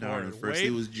 Sam Darnold. First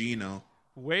it was Geno.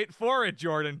 Wait for it,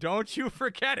 Jordan. Don't you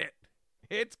forget it.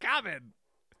 It's coming.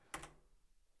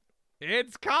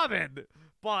 It's coming.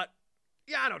 But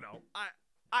yeah, I don't know.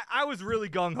 I was really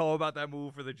gung ho about that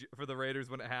move for the Raiders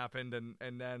when it happened, and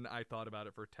then I thought about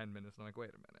it for 10 minutes, and I'm like,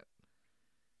 wait a minute.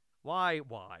 Why?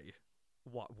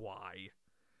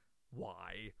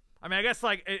 I mean, I guess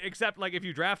like except like if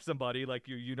you draft somebody, like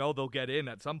you know they'll get in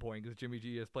at some point because Jimmy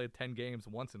G has played 10 games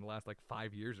once in the last like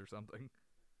 5 years or something.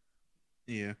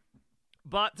 Yeah.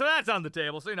 But so that's on the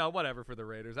table. So whatever for the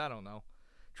Raiders. I don't know.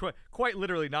 Quite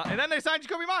literally not. And then they signed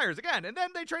Jacoby Myers again, and then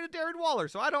they traded Darren Waller.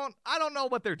 So I don't know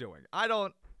what they're doing.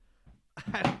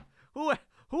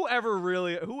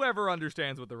 Whoever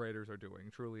understands what the Raiders are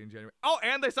doing truly in January. Oh,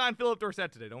 and they signed Philip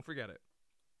Dorsett today. Don't forget it.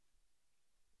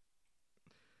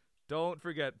 Don't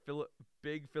forget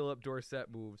big Philip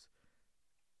Dorsett moves.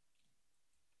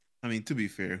 I mean, to be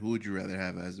fair, who would you rather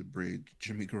have as a bridge,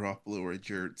 Jimmy Garoppolo or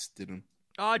Jarrett Stidham?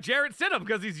 Jarrett Stidham,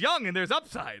 because he's young and there's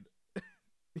upside.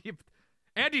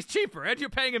 And he's cheaper, and you're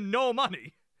paying him no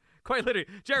money. Quite literally,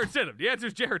 Jarrett Stidham. The answer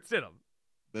is Jarrett Stidham.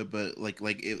 But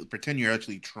pretend you're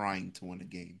actually trying to win a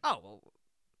game. Oh, well.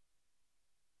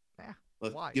 Yeah,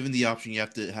 why? Given the option, you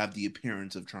have to have the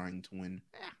appearance of trying to win.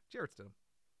 Yeah, Jarrett Stidham.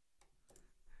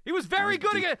 He was very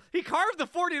good again. He carved the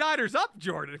 49ers up,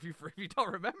 Jordan, if you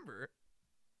don't remember.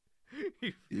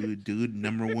 Dude,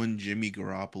 number one Jimmy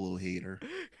Garoppolo hater.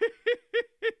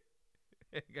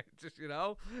 Just,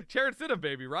 Jarrett Stidham,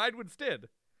 baby. Ride with Stid.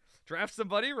 Draft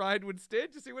somebody, ride with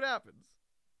Stid, just see what happens.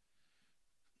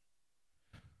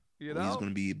 He's going to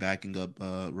be backing up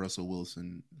Russell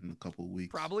Wilson in a couple of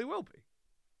weeks. Probably will be.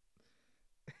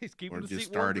 He's keeping or the just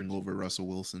seat starting warm over Russell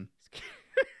Wilson.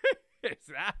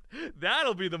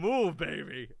 That'll be the move,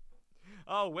 baby.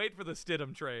 Oh, wait for the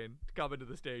Stidham train to come into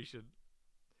the station.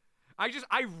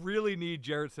 I really need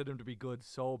Jarrett Stidham to be good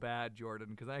so bad, Jordan,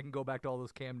 because I can go back to all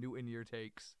those Cam Newton year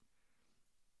takes.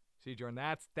 See, Jordan,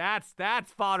 that's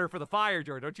fodder for the fire,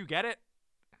 Jordan. Don't you get it?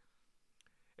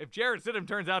 If Jarrett Stidham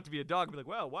turns out to be a dog, I'll be like,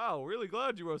 well, wow, really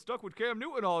glad you were stuck with Cam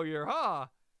Newton all year, huh?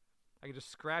 I can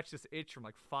just scratch this itch from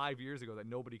like 5 years ago that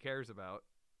nobody cares about.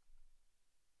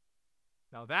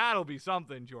 Now that'll be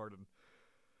something, Jordan.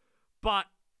 But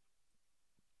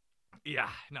yeah,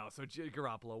 no. So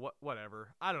Garoppolo,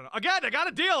 whatever. I don't know. Again, they got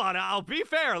a deal on it. I'll be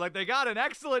fair. Like they got an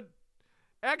excellent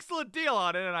deal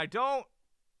on it, and I don't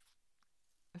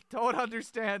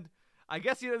understand. I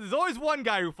guess there's always one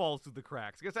guy who falls through the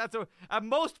cracks. I guess that's at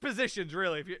most positions,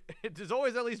 really. There's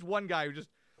always at least one guy who just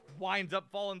winds up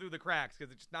falling through the cracks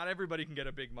because it's just not everybody can get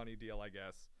a big money deal, I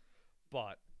guess.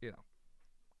 But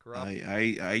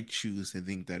I choose to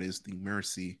think that is the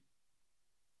mercy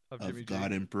of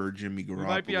God Emperor Jimmy Garoppolo. We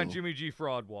might be on Jimmy G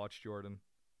fraud watch, Jordan.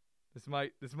 This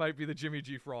might be the Jimmy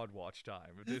G fraud watch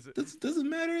time. Doesn't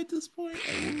matter at this point.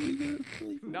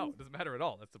 No, it doesn't matter at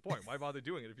all. That's the point. Why bother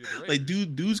doing it if you're the Raiders?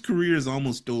 Dude's career is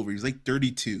almost over. He's like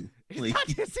 32. Is he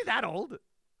that old?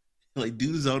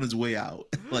 Dude's on his way out.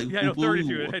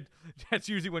 32. That's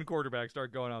usually when quarterbacks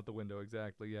start going out the window.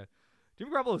 Exactly. Yeah.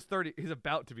 Jimmy Garoppolo is 30. He's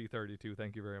about to be 32.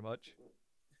 Thank you very much.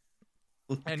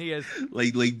 And he has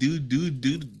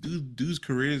dude's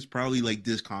career is probably like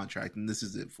this contract, and this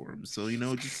is it for him. So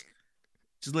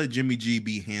just let Jimmy G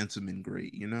be handsome and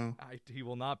great. He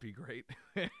will not be great,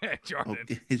 Jordan.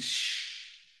 Okay. He's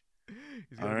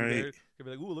gonna be there. He's gonna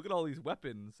be like, ooh, look at all these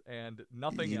weapons and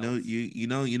nothing else.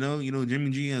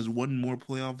 Jimmy G has one more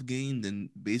playoff game than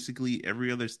basically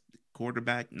every other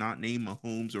quarterback not named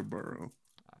Mahomes or Burrow.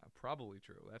 Probably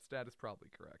true. That stat is probably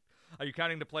correct. Are you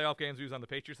counting the playoff games he was on the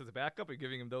Patriots as a backup? Are you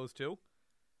giving him those too?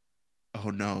 Oh,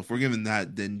 no. If we're giving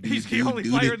that, then he's the only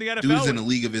player in the NFL. Dude's in a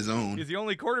league of his own. He's the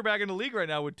only quarterback in the league right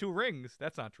now with 2 rings.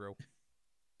 That's not true.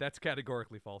 That's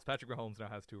categorically false. Patrick Mahomes now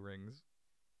has 2 rings.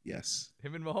 Yes.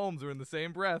 Him and Mahomes are in the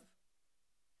same breath.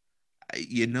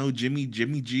 Jimmy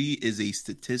G is a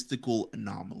statistical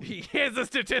anomaly. He is a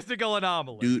statistical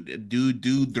anomaly.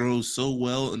 Dude throws so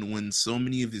well and wins so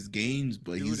many of his games,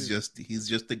 but he's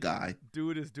just a guy.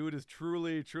 Dude is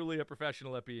truly a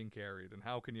professional at being carried, and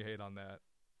how can you hate on that?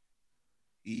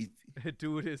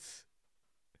 Dude is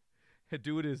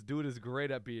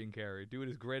great at being carried. Dude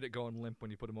is great at going limp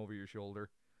when you put him over your shoulder.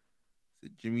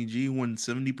 Jimmy G won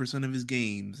 70% of his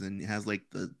games and has like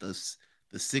the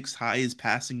sixth highest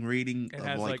passing rating and of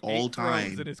has like like all 8 time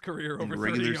throws in his career in over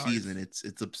regular 30 yards. season.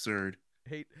 It's absurd.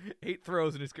 Eight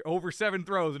throws in his over 7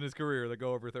 throws in his career that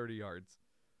go over 30 yards.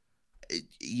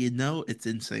 It's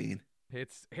insane.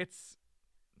 It's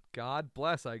God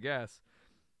bless, I guess.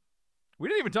 We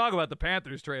didn't even talk about the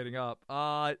Panthers trading up.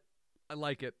 I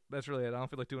like it. That's really it. I don't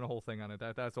feel like doing a whole thing on it.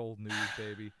 That's old news,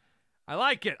 baby. I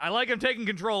like it. I like him taking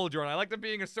control, Jordan. I like them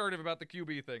being assertive about the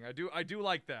QB thing. I do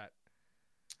like that.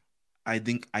 I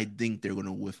think they're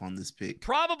gonna whiff on this pick.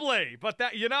 Probably, but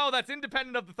that's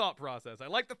independent of the thought process. I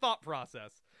like the thought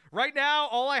process. Right now,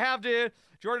 all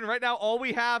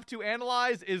we have to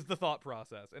analyze is the thought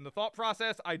process. And the thought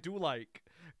process I do like.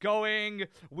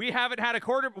 We haven't had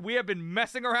we have been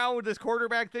messing around with this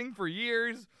quarterback thing for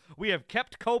years. We have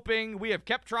kept coping. We have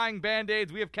kept trying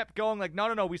Band-Aids. We have kept going like,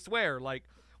 no, we swear. Like,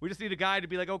 we just need a guy to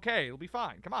be like, okay, it'll be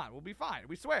fine. Come on, we'll be fine.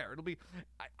 We swear. It'll be,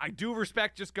 I do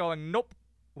respect just going, nope.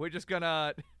 We're just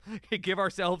gonna give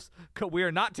ourselves, we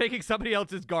are not taking somebody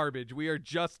else's garbage. We are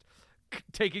just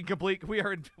taking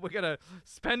we're gonna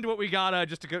spend what we gotta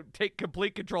just to take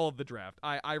complete control of the draft.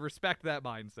 I respect that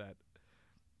mindset.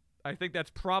 I think that's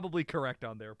probably correct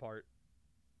on their part.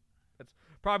 That's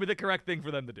probably the correct thing for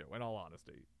them to do, in all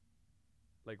honesty.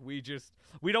 Like, we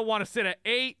don't want to sit at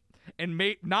 8 and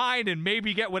 9 and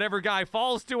maybe get whatever guy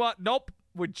falls to us. Nope.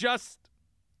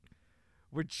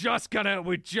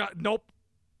 Nope.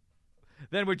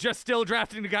 Then we're just still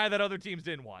drafting the guy that other teams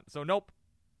didn't want. So, nope.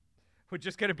 We're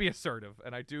just going to be assertive.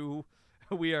 And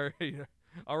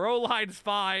our O-line's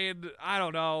fine. I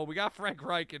don't know. We got Frank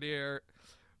Reich in here.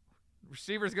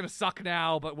 Receiver's going to suck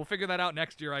now, but we'll figure that out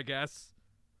next year, I guess.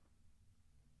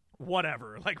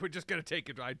 Whatever. Like, we're just going to take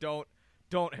it. I don't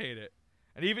hate it.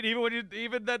 And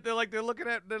even that they're looking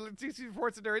at the TC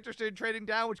reports that they're interested in trading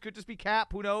down, which could just be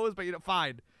cap, who knows, but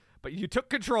fine. But you took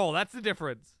control. That's the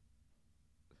difference.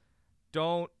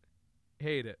 Don't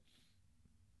hate it.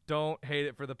 Don't hate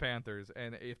it for the Panthers.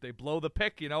 And if they blow the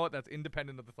pick, you know what? That's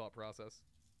independent of the thought process.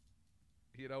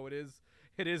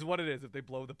 It is what it is if they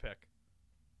blow the pick.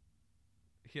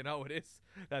 It is.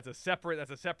 That's a separate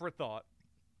thought.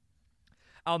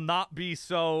 I'll not be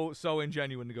so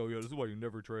ingenuine to go, this is why you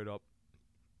never trade up.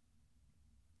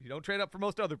 You don't trade up for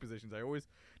most other positions. I always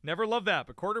never love that,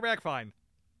 but quarterback, fine.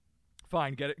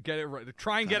 Fine, get it right.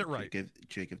 Try and get it right.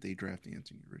 Jake, if they draft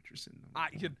Anthony Richardson,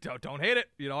 you don't hate it.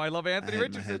 I love Anthony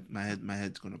Richardson. My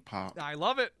head's gonna pop. I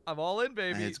love it. I'm all in,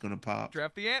 baby. My head's gonna pop.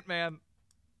 Draft the Ant-Man.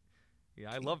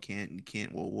 Yeah, I love. You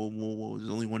can't. Well. There's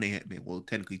only one Ant-Man. Well,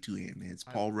 technically two Ant-Mans.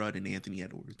 Paul Rudd and Anthony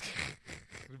Edwards.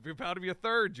 We're about to be a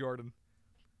third, Jordan.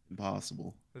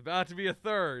 Impossible. It's about to be a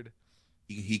third.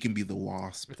 He can be the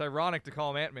Wasp. It's ironic to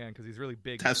call him Ant-Man because he's really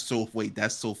big. That's so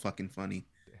fucking funny.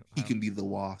 He can be the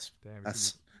Wasp. Damn,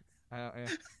 that's. Yeah.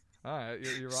 All right.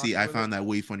 You're See, I found that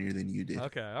way funnier than you did.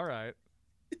 Okay. All right.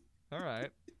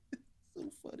 So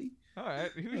funny. All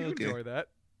right. You enjoy that.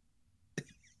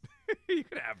 You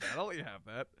can have that. I'll let you have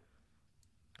that.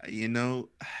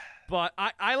 But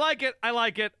I like it.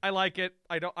 I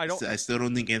still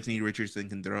don't think Anthony Richardson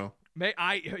can throw.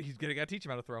 He's gotta teach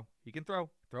him how to throw. He can throw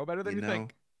better than you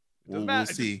think. We'll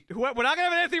see. We're not gonna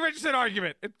have an Anthony Richardson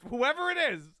argument. Whoever it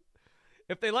is,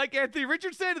 if they like Anthony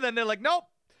Richardson, and then they're like, nope,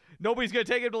 nobody's gonna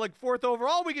take him to like 4th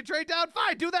overall. We can trade down.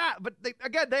 Fine, do that. But they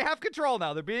have control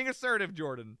now. They're being assertive,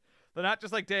 Jordan. They're not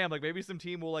just like, damn, like maybe some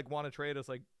team will like want to trade us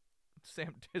like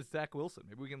Zach Wilson.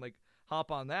 Maybe we can like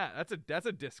hop on that. That's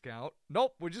a discount.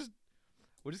 Nope, we're just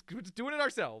doing it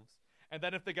ourselves. And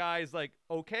then if the guy's like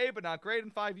okay but not great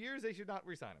in 5 years, they should not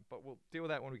re-sign him. But we'll deal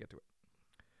with that when we get to it.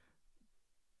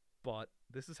 But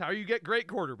this is how you get great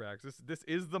quarterbacks. This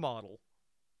is the model.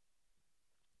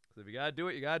 So if you gotta do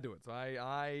it, you gotta do it. So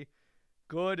I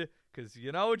good because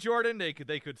Jordan, they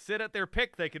could sit at their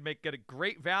pick. They could get a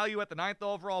great value at the 9th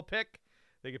overall pick.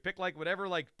 They could pick like whatever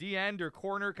like D-end or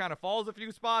corner kind of falls a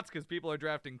few spots because people are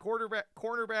drafting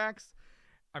cornerbacks.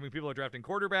 I mean, people are drafting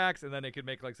quarterbacks, and then they could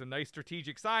make like some nice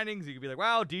strategic signings. You could be like,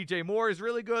 wow, DJ Moore is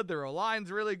really good. Their O-line's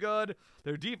really good.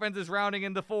 Their defense is rounding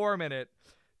into form, and it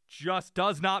just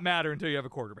does not matter until you have a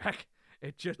quarterback.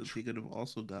 It just. They could have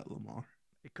also got Lamar.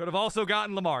 It could have also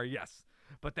gotten Lamar, yes.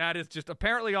 But that is just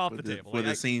apparently off the table. For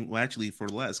the same, well, actually for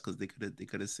less, because they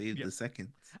could have saved the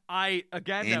second. That would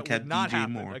not DJ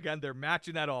happen. Moore. Again, they're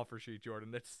matching that offer sheet,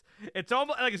 Jordan. It's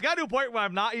almost like it's got to a point where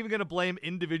I'm not even going to blame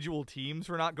individual teams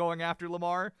for not going after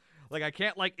Lamar. Like I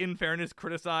can't, like in fairness,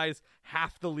 criticize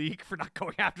half the league for not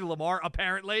going after Lamar.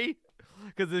 Apparently,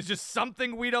 because there's just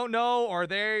something we don't know, or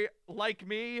they, like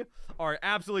me, are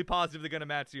absolutely positive they're going to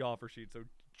match the offer sheet. So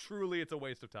truly, it's a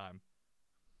waste of time.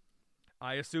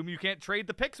 I assume you can't trade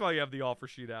the picks while you have the offer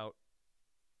sheet out.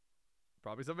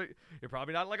 You're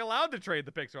probably not like allowed to trade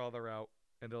the picks while they're out.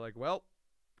 And they're like, well,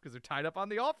 because they're tied up on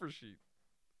the offer sheet.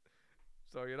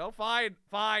 So,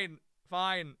 fine.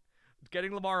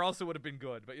 Getting Lamar also would have been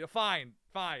good, but fine.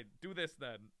 Do this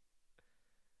then.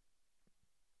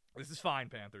 This is fine,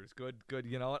 Panthers. Good.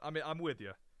 You know what? I'm with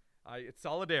you. It's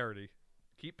solidarity.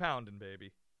 Keep pounding,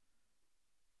 baby.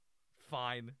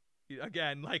 Fine.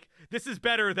 Again, like, this is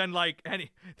better than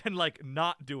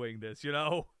not doing this, you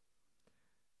know?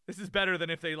 This is better than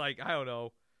if they, I don't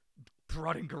know,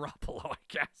 brought in Garoppolo, I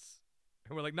guess.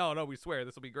 And we're like, no, we swear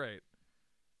this will be great.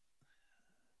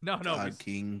 No.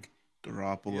 King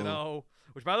Garoppolo. You know,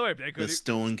 which, by the way, they could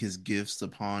bestowing his gifts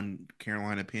upon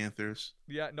Carolina Panthers.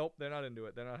 Yeah, nope, they're not into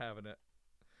it. They're not having it.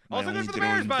 Also good for the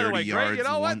Bears, by the way. Great, you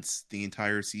know what? Once the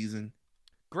entire season.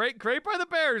 Great by the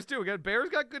Bears, too. Again, Bears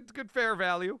got good fair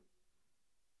value.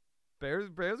 Bears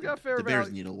got fair value. The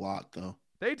Bears need a lot, though.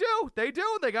 They do.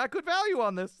 They got good value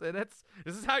on this, and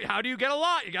this is how do you get a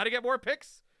lot? You got to get more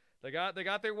picks. They got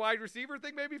their wide receiver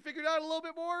thing maybe figured out a little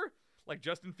bit more. Like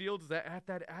Justin Fields is at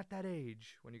that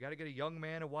age when you got to get a young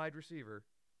man a wide receiver.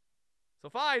 So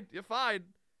fine, you're fine.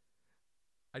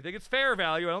 I think it's fair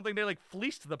value. I don't think they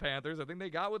fleeced the Panthers. I think they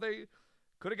got what they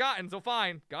could have gotten. So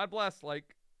fine, God bless.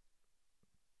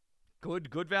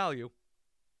 Good value.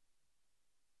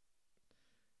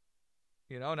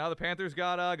 You know, now the Panthers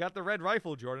got the red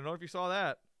rifle, Jordan. I don't know if you saw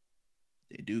that.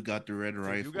 They do got the red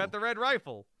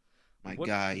rifle. My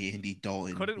guy, Andy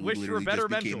Dalton. Couldn't wish for a better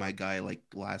mentor. Became my guy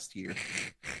last year.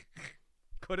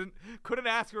 couldn't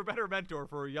ask for a better mentor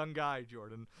for a young guy,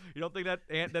 Jordan. You don't think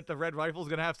that the red rifle's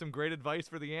gonna have some great advice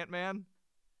for the Ant-Man?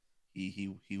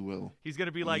 He will. He's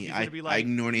gonna be like. I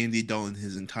ignored Andy Dalton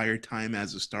his entire time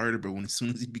as a starter, but as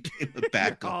soon as he became a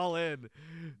backup, all in.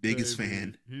 Biggest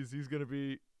fan. He's gonna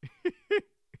be.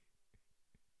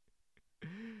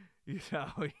 He's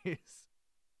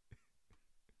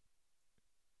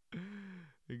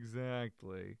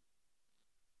exactly.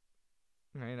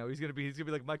 I know he's gonna be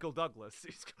like Michael Douglas.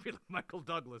 He's gonna be like Michael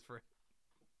Douglas for.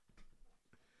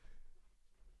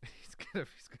 He's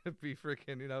gonna be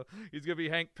freaking. He's gonna be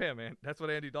Hank Pym, man. That's what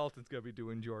Andy Dalton's gonna be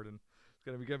doing, Jordan.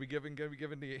 He's gonna be giving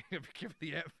the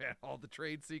Ant-Man all the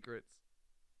trade secrets.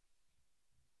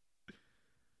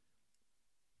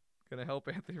 Gonna help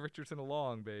Anthony Richardson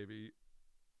along, baby.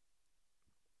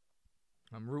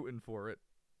 I'm rooting for it.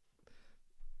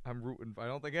 I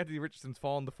don't think Anthony Richardson's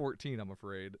fallen to 14, I'm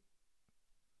afraid.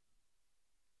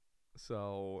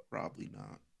 So probably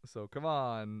not. So come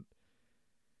on.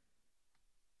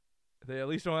 They at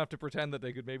least don't have to pretend that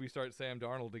they could maybe start Sam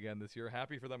Darnold again this year.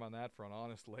 Happy for them on that front,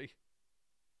 honestly.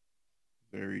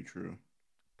 Very true.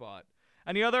 But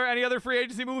any other free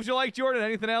agency moves you like, Jordan?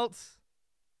 Anything else?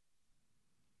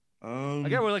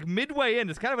 Again, we're midway in.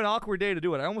 It's kind of an awkward day to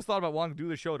do it. I almost thought about wanting to do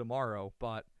the show tomorrow,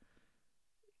 but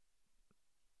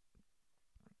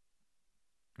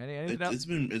anything else?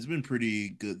 It's been pretty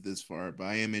good this far, but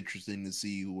I am interested to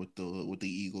see what the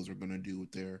Eagles are going to do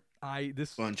with their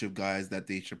bunch of guys that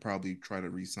they should probably try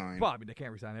to re-sign. Well, I mean, they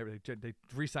can't re-sign everything. They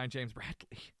re-signed James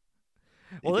Bradley.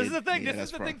 Well, this is the thing. This is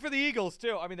the thing for the Eagles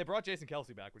too. I mean, they brought Jason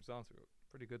Kelce back, which is honestly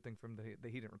a pretty good thing for him that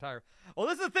he didn't retire. Well,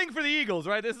 this is the thing for the Eagles,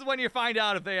 right? This is when you find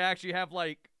out if they actually have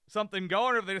something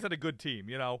going, or if they just had a good team.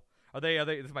 You know, are they?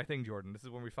 This is my thing, Jordan. This is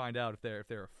when we find out if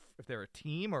they're a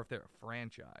team or if they're a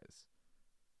franchise.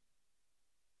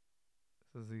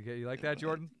 So you like that,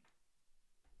 Jordan?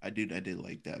 I did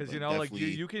like that because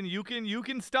you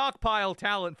can stockpile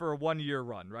talent for a 1-year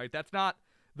run, right? That's not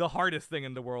the hardest thing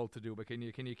in the world to do, but can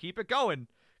you keep it going?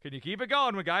 Can you keep it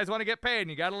going when guys want to get paid and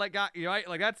you got to let guys, right?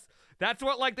 That's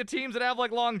what the teams that have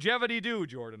longevity do,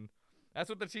 Jordan. That's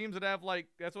what the teams that have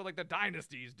that's what the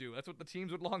dynasties do. That's what the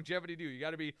teams with longevity do. You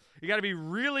got to be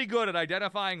really good at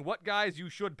identifying what guys you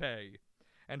should pay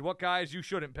and what guys you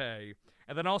shouldn't pay,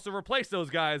 and then also replace those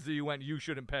guys that you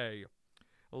shouldn't pay.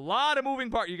 A lot of moving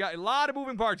parts. You got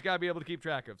to be able to keep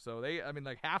track of. So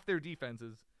half their defense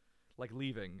is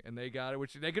leaving, and they got it,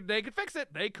 which they could fix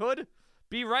it. They could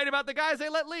be right about the guys they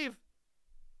let leave.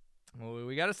 Well,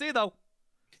 we got to see though.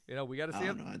 We got to see.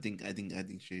 I think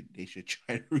they should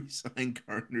try to resign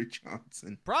Gardner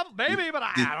Johnson. Probably, maybe, but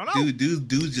I don't know.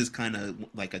 Dude's just kind of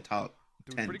like a top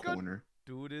 10 corner.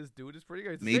 Dude is pretty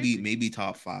good. Maybe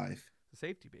top 5. The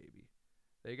safety baby.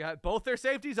 They got both their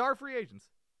safeties are free agents.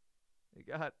 They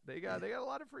got a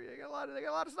lot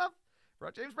of stuff.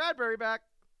 Brought James Bradbury back.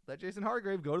 Let Jason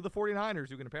Hargrave go to the 49ers,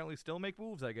 who can apparently still make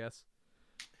moves, I guess.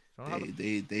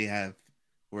 They have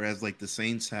Whereas like the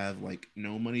Saints have like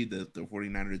no money, the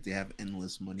 49ers, they have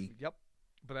endless money. Yep.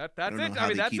 But that's it. I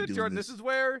mean, that's it, Jordan. This is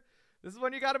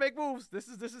when you got to make moves. This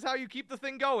is how you keep the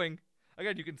thing going.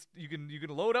 Again, you can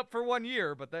load up for 1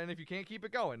 year, but then if you can't keep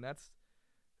it going, that's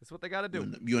what they got to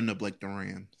do. You end up like the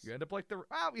Rams. You end up like the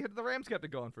Rams kept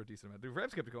it going for a decent amount. The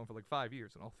Rams kept it going for like 5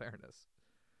 years. In all fairness,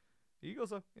 the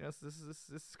Eagles, this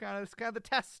is kind of the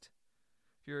test.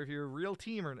 If you're a real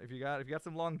team, or if you got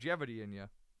some longevity in you.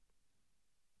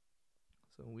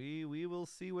 So we will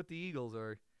see what the Eagles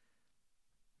are.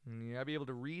 You gotta be able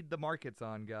to read the markets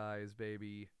on guys,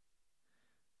 baby.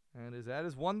 And that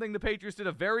is one thing the Patriots did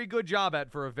a very good job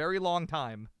at for a very long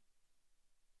time.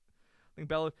 I think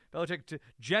Belichick,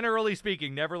 generally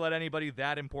speaking, never let anybody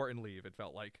that important leave, it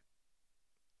felt like.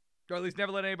 Or at least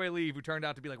never let anybody leave who turned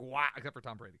out to be like, wow, except for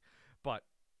Tom Brady. But,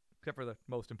 except for the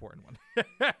most important one.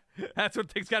 That's when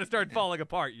things gotta start falling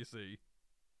apart, you see.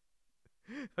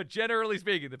 But generally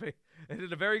speaking, they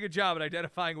did a very good job at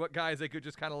identifying what guys they could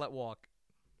just kind of let walk.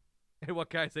 And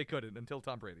what guys they couldn't until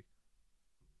Tom Brady.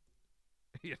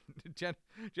 Yeah,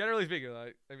 generally speaking,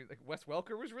 I mean, like Wes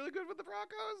Welker was really good with the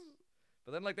Broncos,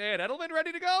 but then like they had Edelman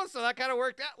ready to go, so that kind of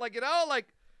worked out. Like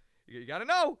you gotta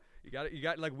know, you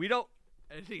got like we don't.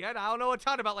 And again, I don't know a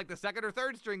ton about like the second or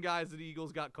third string guys that the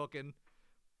Eagles got cooking.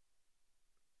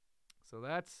 So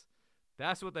that's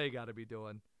what they got to be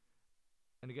doing.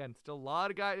 And again, still a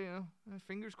lot of guys.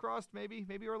 Fingers crossed. Maybe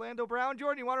Orlando Brown.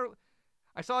 Jordan, you want to?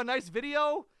 I saw a nice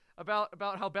video about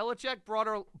how Belichick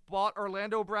bought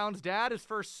Orlando Brown's dad his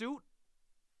first suit.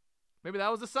 Maybe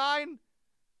that was a sign.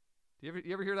 You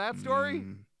ever hear that story?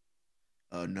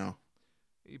 No.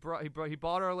 He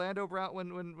bought Orlando Brown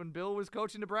when Bill was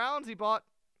coaching the Browns. He bought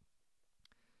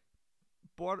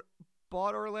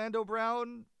Orlando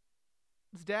Brown's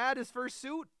dad his first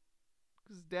suit.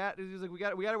 His dad, he was like, we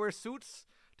got to wear suits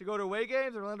to go to away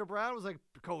games. Orlando Brown was like,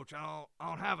 Coach, I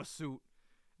don't have a suit.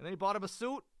 And then he bought him a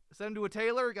suit. Sent him to a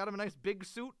tailor, got him a nice big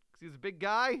suit because he's a big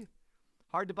guy.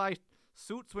 Hard to buy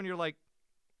suits when you're like,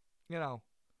 6'7",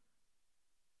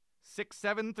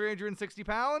 360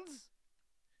 pounds.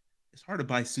 It's hard to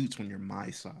buy suits when you're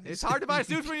my size. It's hard to buy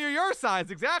suits when you're your size.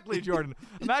 Exactly, Jordan.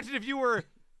 Imagine if you were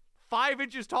 5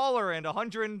 inches taller and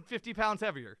 150 pounds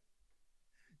heavier.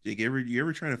 Jake, you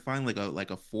ever try to find like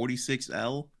a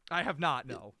 46L? I have not.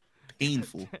 No.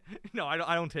 Painful. No,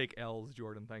 I don't take L's,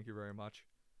 Jordan. Thank you very much.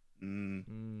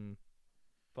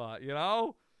 But,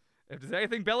 if there's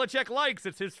anything Belichick likes,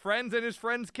 it's his friends and his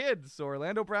friends' kids. So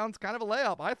Orlando Brown's kind of a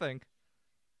layup, I think.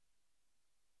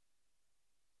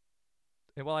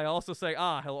 And while I also say,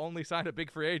 he'll only sign a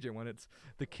big free agent when it's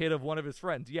the kid of one of his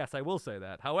friends. Yes, I will say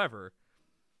that. However,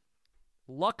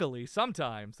 luckily,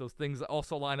 sometimes those things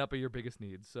also line up at your biggest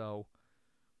needs. So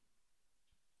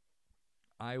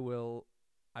I will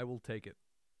take it.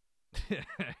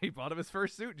 He bought him his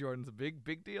first suit, Jordan. It's a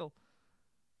big deal.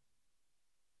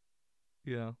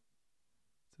 It's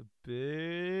a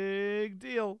big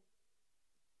deal.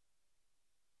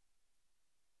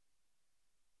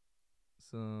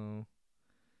 So,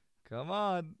 come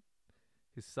on.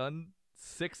 His son,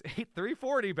 6'8",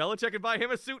 340. Belichick can buy him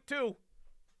a suit, too.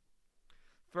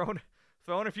 Throwing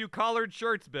a few collared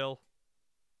shirts, Bill.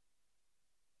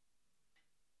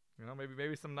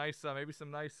 Maybe some nice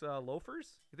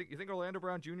loafers. You think Orlando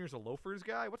Brown Jr. is a loafers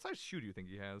guy? What size shoe do you think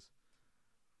he has?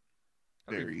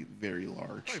 Very, very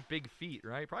large. Probably big feet,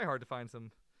 right? Probably hard to find some.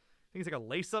 I think he's like a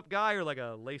lace-up guy or like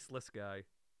a laceless guy.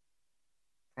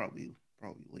 Probably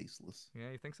laceless. Yeah,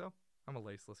 you think so? I'm a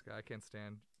laceless guy. I can't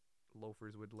stand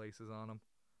loafers with laces on them.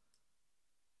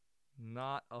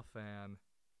 Not a fan.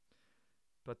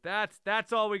 But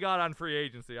that's all we got on free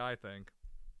agency, I think.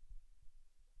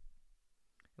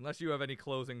 Unless you have any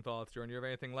closing thoughts, Jordan. You have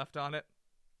anything left on it?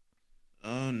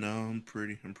 No, I'm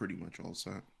pretty much all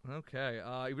set. Okay.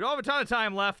 We don't have a ton of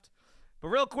time left, but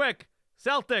real quick,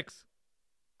 Celtics.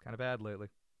 Kind of bad lately.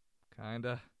 Kind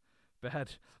of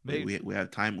bad. Maybe we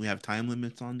have time. We have time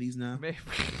limits on these now. Maybe.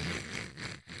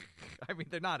 I mean,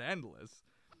 they're not endless.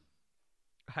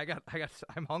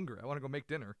 I'm hungry. I want to go make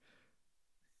dinner.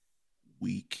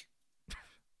 Weak.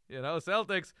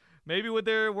 Celtics. Maybe with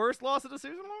their worst loss of the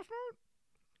season last night.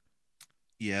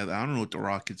 Yeah, I don't know what the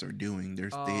Rockets are doing.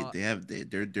 They're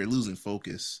losing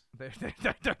focus.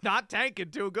 They're not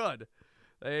tanking too good.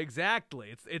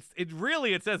 Exactly.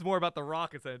 It says more about the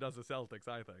Rockets than it does the Celtics,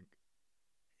 I think.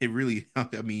 It really,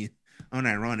 I mean,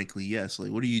 unironically, yes.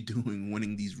 Like, what are you doing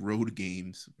winning these road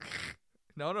games?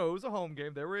 No, it was a home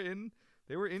game. They were in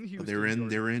Houston.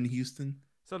 They were in Houston.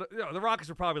 So the Rockets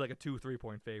were probably like a 2-3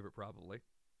 point favorite, probably.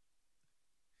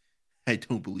 I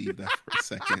don't believe that for a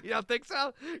second. You don't think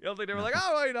so? You don't think they were like,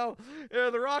 oh,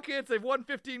 the Rockets, they've won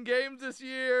 15 games this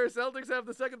year. Celtics have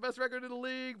the second best record in the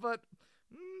league, but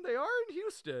they are in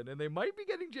Houston, and they might be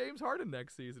getting James Harden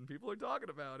next season. People are talking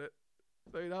about it.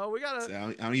 So, we gotta. So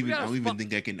I don't even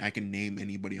think I can name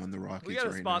anybody on the Rockets right now. We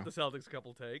gotta spot the Celtics a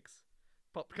couple takes,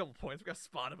 a couple points. We gotta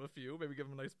spot them a few. Maybe give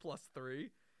them a nice +3.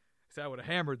 So I would have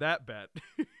hammered that bet.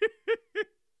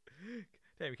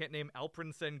 Hey, we can't name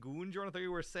Alperen Sengun, Jordan. I thought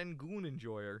you were a Sengun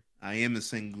enjoyer. I am a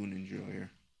Sengun enjoyer.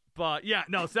 But yeah,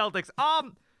 no, Celtics.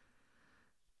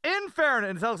 In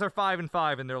fairness, the Celtics are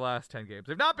 5-5 in their last 10 games.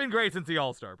 They've not been great since the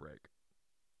All-Star break.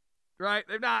 Right?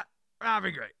 They've not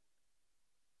been great.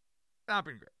 Not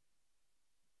been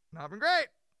great.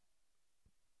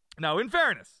 Now, in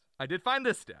fairness, I did find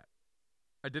this stat.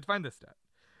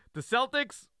 The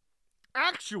Celtics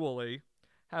actually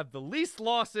have the least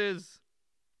losses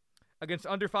against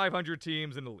under 500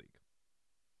 teams in the league.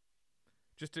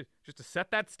 Just to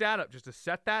set that stat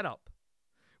up,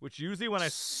 which usually when I'm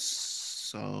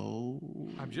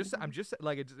just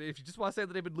like, if you just want to say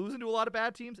that they've been losing to a lot of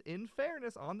bad teams, in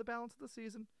fairness, on the balance of the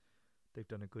season, they've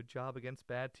done a good job against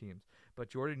bad teams. But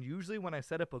Jordan, usually when I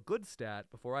set up a good stat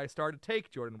before I start a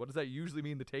take, Jordan, what does that usually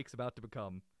mean the take's about to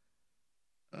become?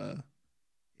 A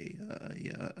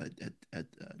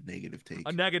negative take.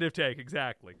 A negative take,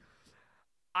 exactly.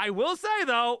 I will say,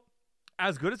 though,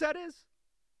 as good as that is,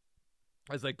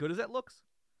 as like good as that looks,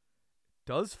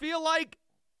 does feel like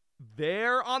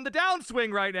they're on the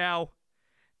downswing right now,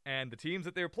 and the teams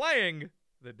that they're playing,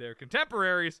 that their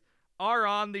contemporaries, are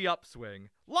on the upswing.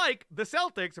 Like the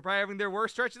Celtics are probably having their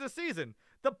worst stretch of the season.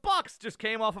 The Bucks just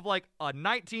came off of like a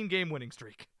 19-game winning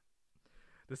streak.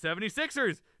 The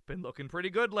 76ers been looking pretty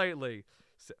good lately.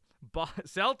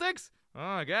 Celtics,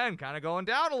 again, kind of going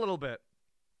down a little bit.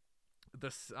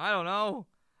 I don't know.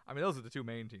 I mean, those are the two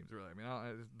main teams, really. I mean,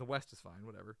 the West is fine,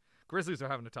 whatever. Grizzlies are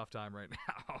having a tough time right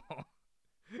now.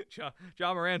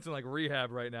 John Morant's in like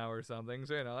rehab right now or something.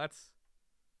 So that's.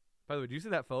 By the way, did you see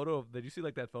that photo? Did you see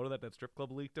like that photo that strip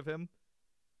club leaked of him?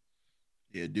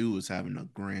 Yeah, dude was having a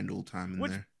grand old time in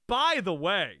there. By the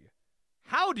way,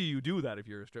 how do you do that if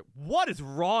you're a strip? What is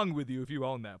wrong with you if you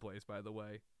own that place? By the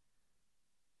way.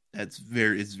 It's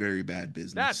very bad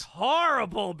business. That's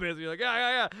horrible business. You're like,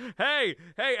 yeah. Hey,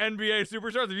 NBA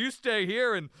superstars, if you stay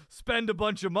here and spend a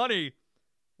bunch of money,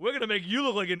 we're going to make you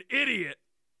look like an idiot.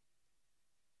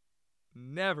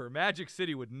 Never. Magic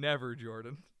City would never,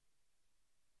 Jordan.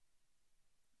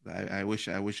 I wish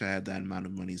I had that amount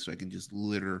of money so I can just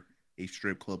litter a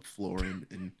strip club floor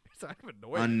in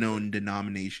unknown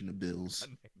denomination of bills.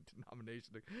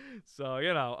 So,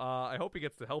 I hope he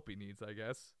gets the help he needs, I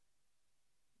guess.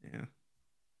 Yeah.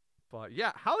 But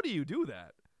yeah, how do you do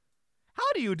that?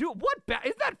 How do you do it?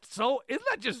 Isn't that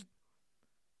just.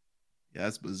 Yeah,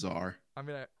 that's bizarre. I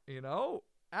mean,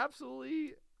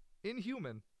 absolutely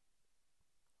inhuman,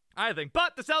 I think.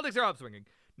 But the Celtics are upswinging.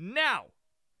 Now,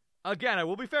 again, I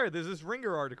will be fair. There's this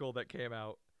Ringer article that came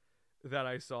out that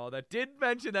I saw that did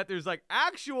mention that there's like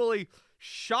actually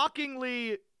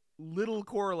shockingly little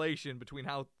correlation between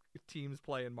how teams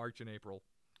play in March and April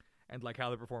and like how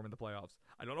they perform in the playoffs.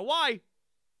 I don't know why.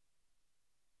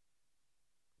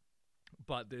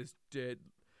 But the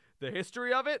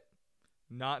history of it,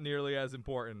 not nearly as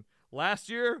important. Last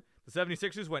year, the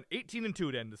 76ers went 18-2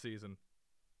 to end the season.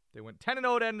 They went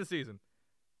 10-0 to end the season.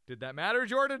 Did that matter,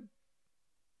 Jordan?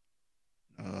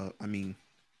 I mean,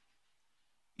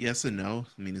 yes and no.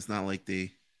 I mean, it's not like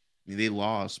they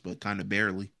lost, but kind of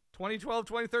barely.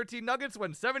 2012-2013 Nuggets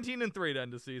went 17-3 to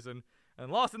end the season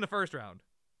and lost in the first round.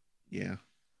 Yeah.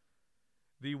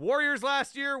 The Warriors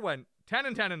last year went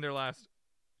 10-10 in their last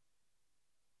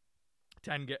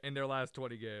 20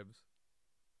 games.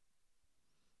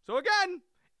 So again,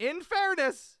 in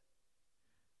fairness,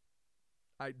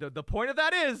 the point of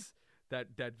that is that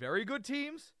very good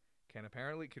teams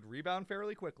could rebound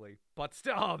fairly quickly. But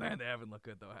still, oh man, they haven't looked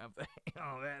good though, have they?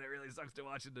 Oh man, it really sucks to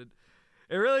watch it.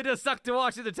 It really does suck to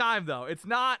watch at the time though. It's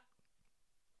not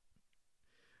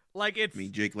like it's. I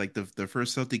mean, Jake, like the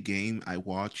first Celtic game I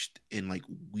watched in like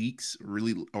weeks,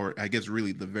 really, or I guess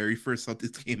really the very first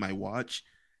Celtics game I watched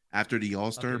after the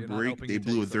All-Star break, they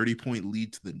blew a 30-point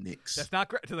lead to the Knicks. That's not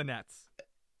great. To the Nets.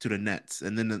 To the Nets.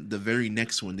 And then the very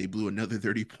next one, they blew another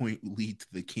 30-point lead to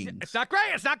the Kings. It's not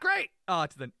great.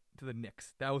 To the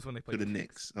Knicks. That was when they played to the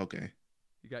Knicks. Okay.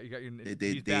 You got your.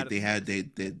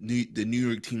 The New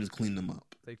York teams cleaned them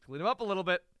up. They cleaned them up a little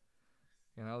bit.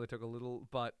 They took a little,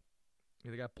 but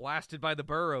they got blasted by the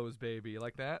Burrows, baby. You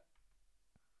like that?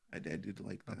 I did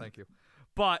like that. Oh, thank you.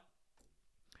 But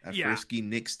that frisky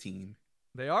Knicks team.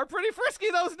 They are pretty frisky,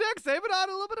 those Knicks. They've been on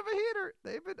a little bit of a heater.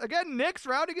 They've been, again, Knicks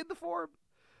rounding in the form.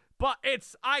 But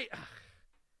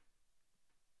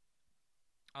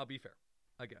I'll be fair.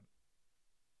 Again.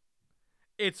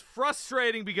 It's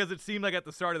frustrating because it seemed like at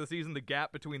the start of the season, the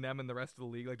gap between them and the rest of the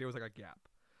league, like there was like a gap.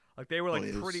 Like they were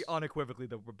pretty unequivocally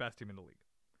the best team in the league.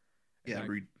 Yeah,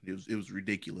 it was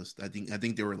ridiculous. I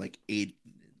think there were like eight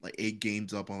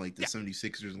games up on like the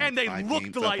 76ers and they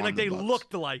looked like they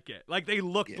looked like it. Like they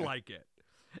looked like it.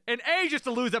 And just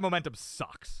to lose that momentum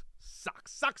sucks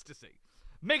to see.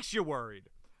 Makes you worried.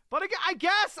 But I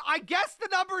guess the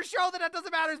numbers show that it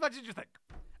doesn't matter as much as you think.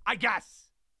 I guess.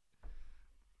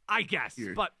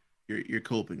 But you're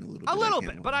coping a little bit. A little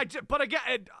bit. But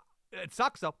again, it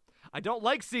sucks though. I don't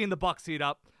like seeing the Bucks heat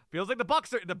up. Feels like the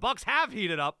Bucks have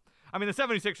heated up. I mean, the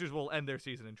 76ers will end their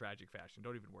season in tragic fashion.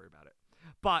 Don't even worry about it.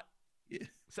 But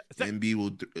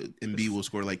Embiid will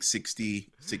score like 60,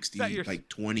 like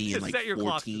 20 and like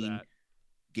 14.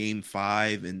 Game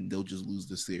 5, and they'll just lose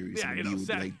the series. Yeah, and Embiid will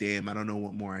be like, damn, I don't know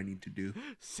what more I need to do.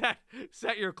 Set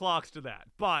your clocks to that.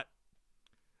 But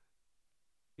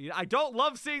I don't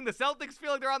love seeing the Celtics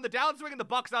feel like they're on the downswing and the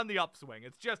Bucks on the upswing.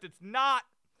 It's not.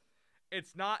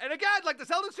 And again, like the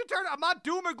Celtics could turn. I'm not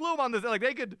doom or gloom on this. Like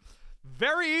they could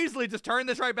very easily just turn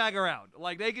this right back around.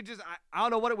 Like they could just. I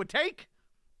don't know what it would take.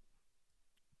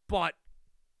 But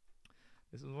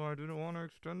this is why I didn't want to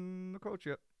extend the coach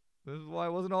yet. This is why I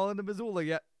wasn't all into Missoula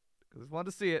yet. I just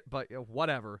wanted to see it. But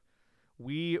whatever.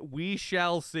 We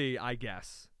shall see, I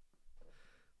guess.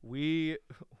 We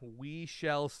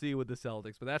shall see with the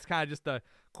Celtics. But that's kind of just a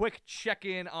quick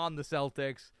check-in on the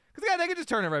Celtics. Because, yeah, they could just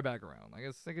turn it right back around. I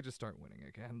guess they could just start winning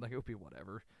again. Like, it would be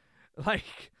whatever.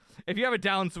 Like, if you have a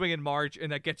downswing in March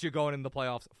and that gets you going in the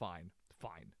playoffs, fine.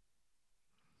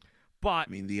 But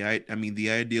I mean, the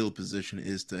ideal position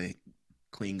is to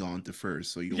cling on to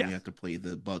first, so you only have to play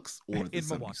the Bucks or the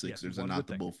 76ers and not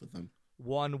the both of them.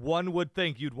 One would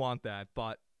think you'd want that,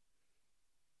 but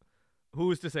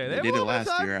who's to say? They did it last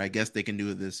year. I guess they can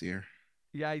do it this year.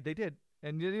 Yeah, they did.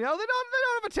 And, they don't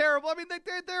have a terrible... I mean,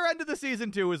 their end of the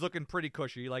season, too, is looking pretty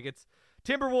cushy. Like, it's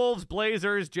Timberwolves,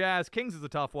 Blazers, Jazz. Kings is a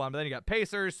tough one. But then you got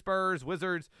Pacers, Spurs,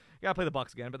 Wizards. You got to play the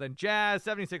Bucks again. But then Jazz,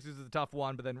 76ers is a tough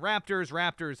one. But then Raptors.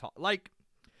 Like,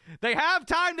 they have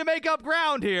time to make up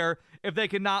ground here if they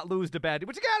cannot lose to bad teams.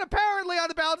 Which, again, apparently on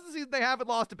the balance of the season, they haven't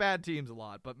lost to bad teams a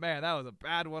lot. But, man, that was a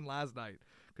bad one last night.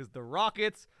 Because the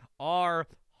Rockets are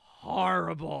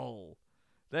horrible.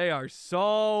 They are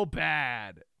so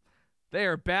bad. They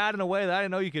are bad in a way that I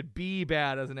didn't know you could be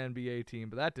bad as an NBA team,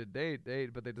 but but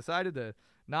they decided to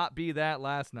not be that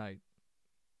last night.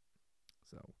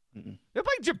 So they're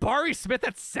playing Jabari Smith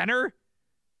at center.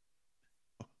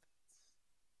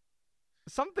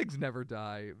 Some things never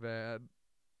die, man.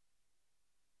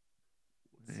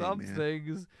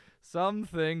 Some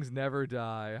things never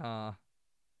die, huh?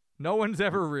 No one's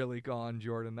ever really gone,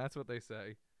 Jordan. That's what they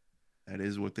say. That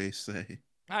is what they say.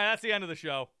 All right, that's the end of the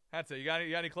show. That's it. You got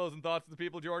any closing thoughts to the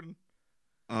people, Jordan?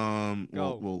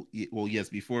 Well, yes.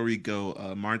 Before we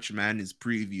go, March Madness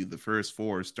preview. The first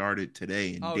 4 started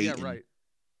today in Dayton. Yeah, right.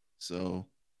 So,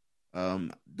 I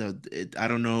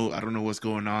don't know what's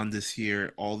going on this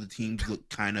year. All the teams look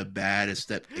kind of bad,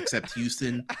 except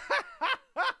Houston.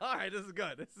 All right, this is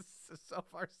good. This is so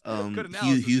far good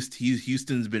analysis.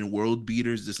 Houston's been world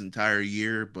beaters this entire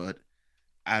year, but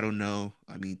I don't know.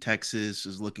 I mean, Texas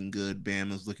is looking good.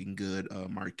 Bama's looking good.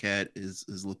 Marquette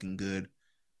is looking good.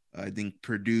 I think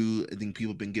Purdue. I think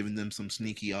people have been giving them some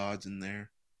sneaky odds in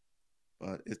there,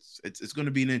 but it's going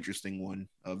to be an interesting one.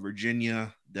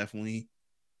 Virginia definitely.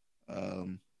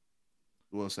 Who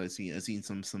else I seen? I seen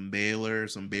some Baylor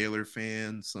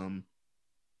fans. I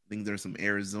think there's some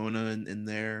Arizona in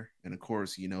there, and of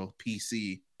course,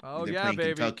 PC. Oh yeah,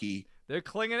 baby. Kentucky. They're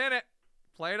clinging in it.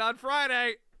 Play it on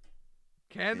Friday.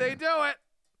 Can they do it?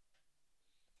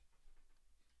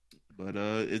 But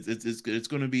it's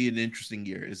going to be an interesting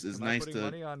year. It's nice to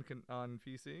money on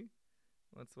PC.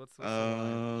 What's the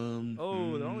line? They're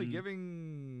only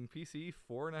giving PC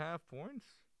 4.5 points.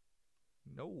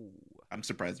 No, I'm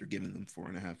surprised they're giving them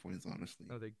 4.5 points. Honestly,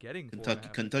 no, they're getting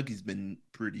Kentucky's been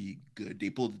pretty good. They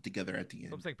pulled it together at the end.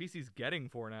 So I'm saying PC's getting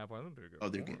 4.5 points. They're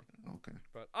getting okay.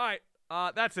 But all right,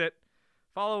 that's it.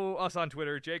 Follow us on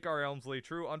Twitter, Jake R. Elmsley,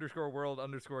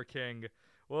 true_world_king.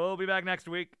 We'll be back next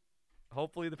week.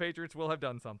 Hopefully the Patriots will have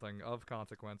done something of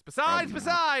consequence.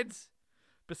 Besides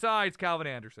Calvin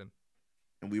Anderson.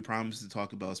 And we promise to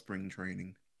talk about spring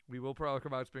training. We will talk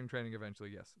about spring training eventually.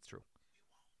 Yes, it's true.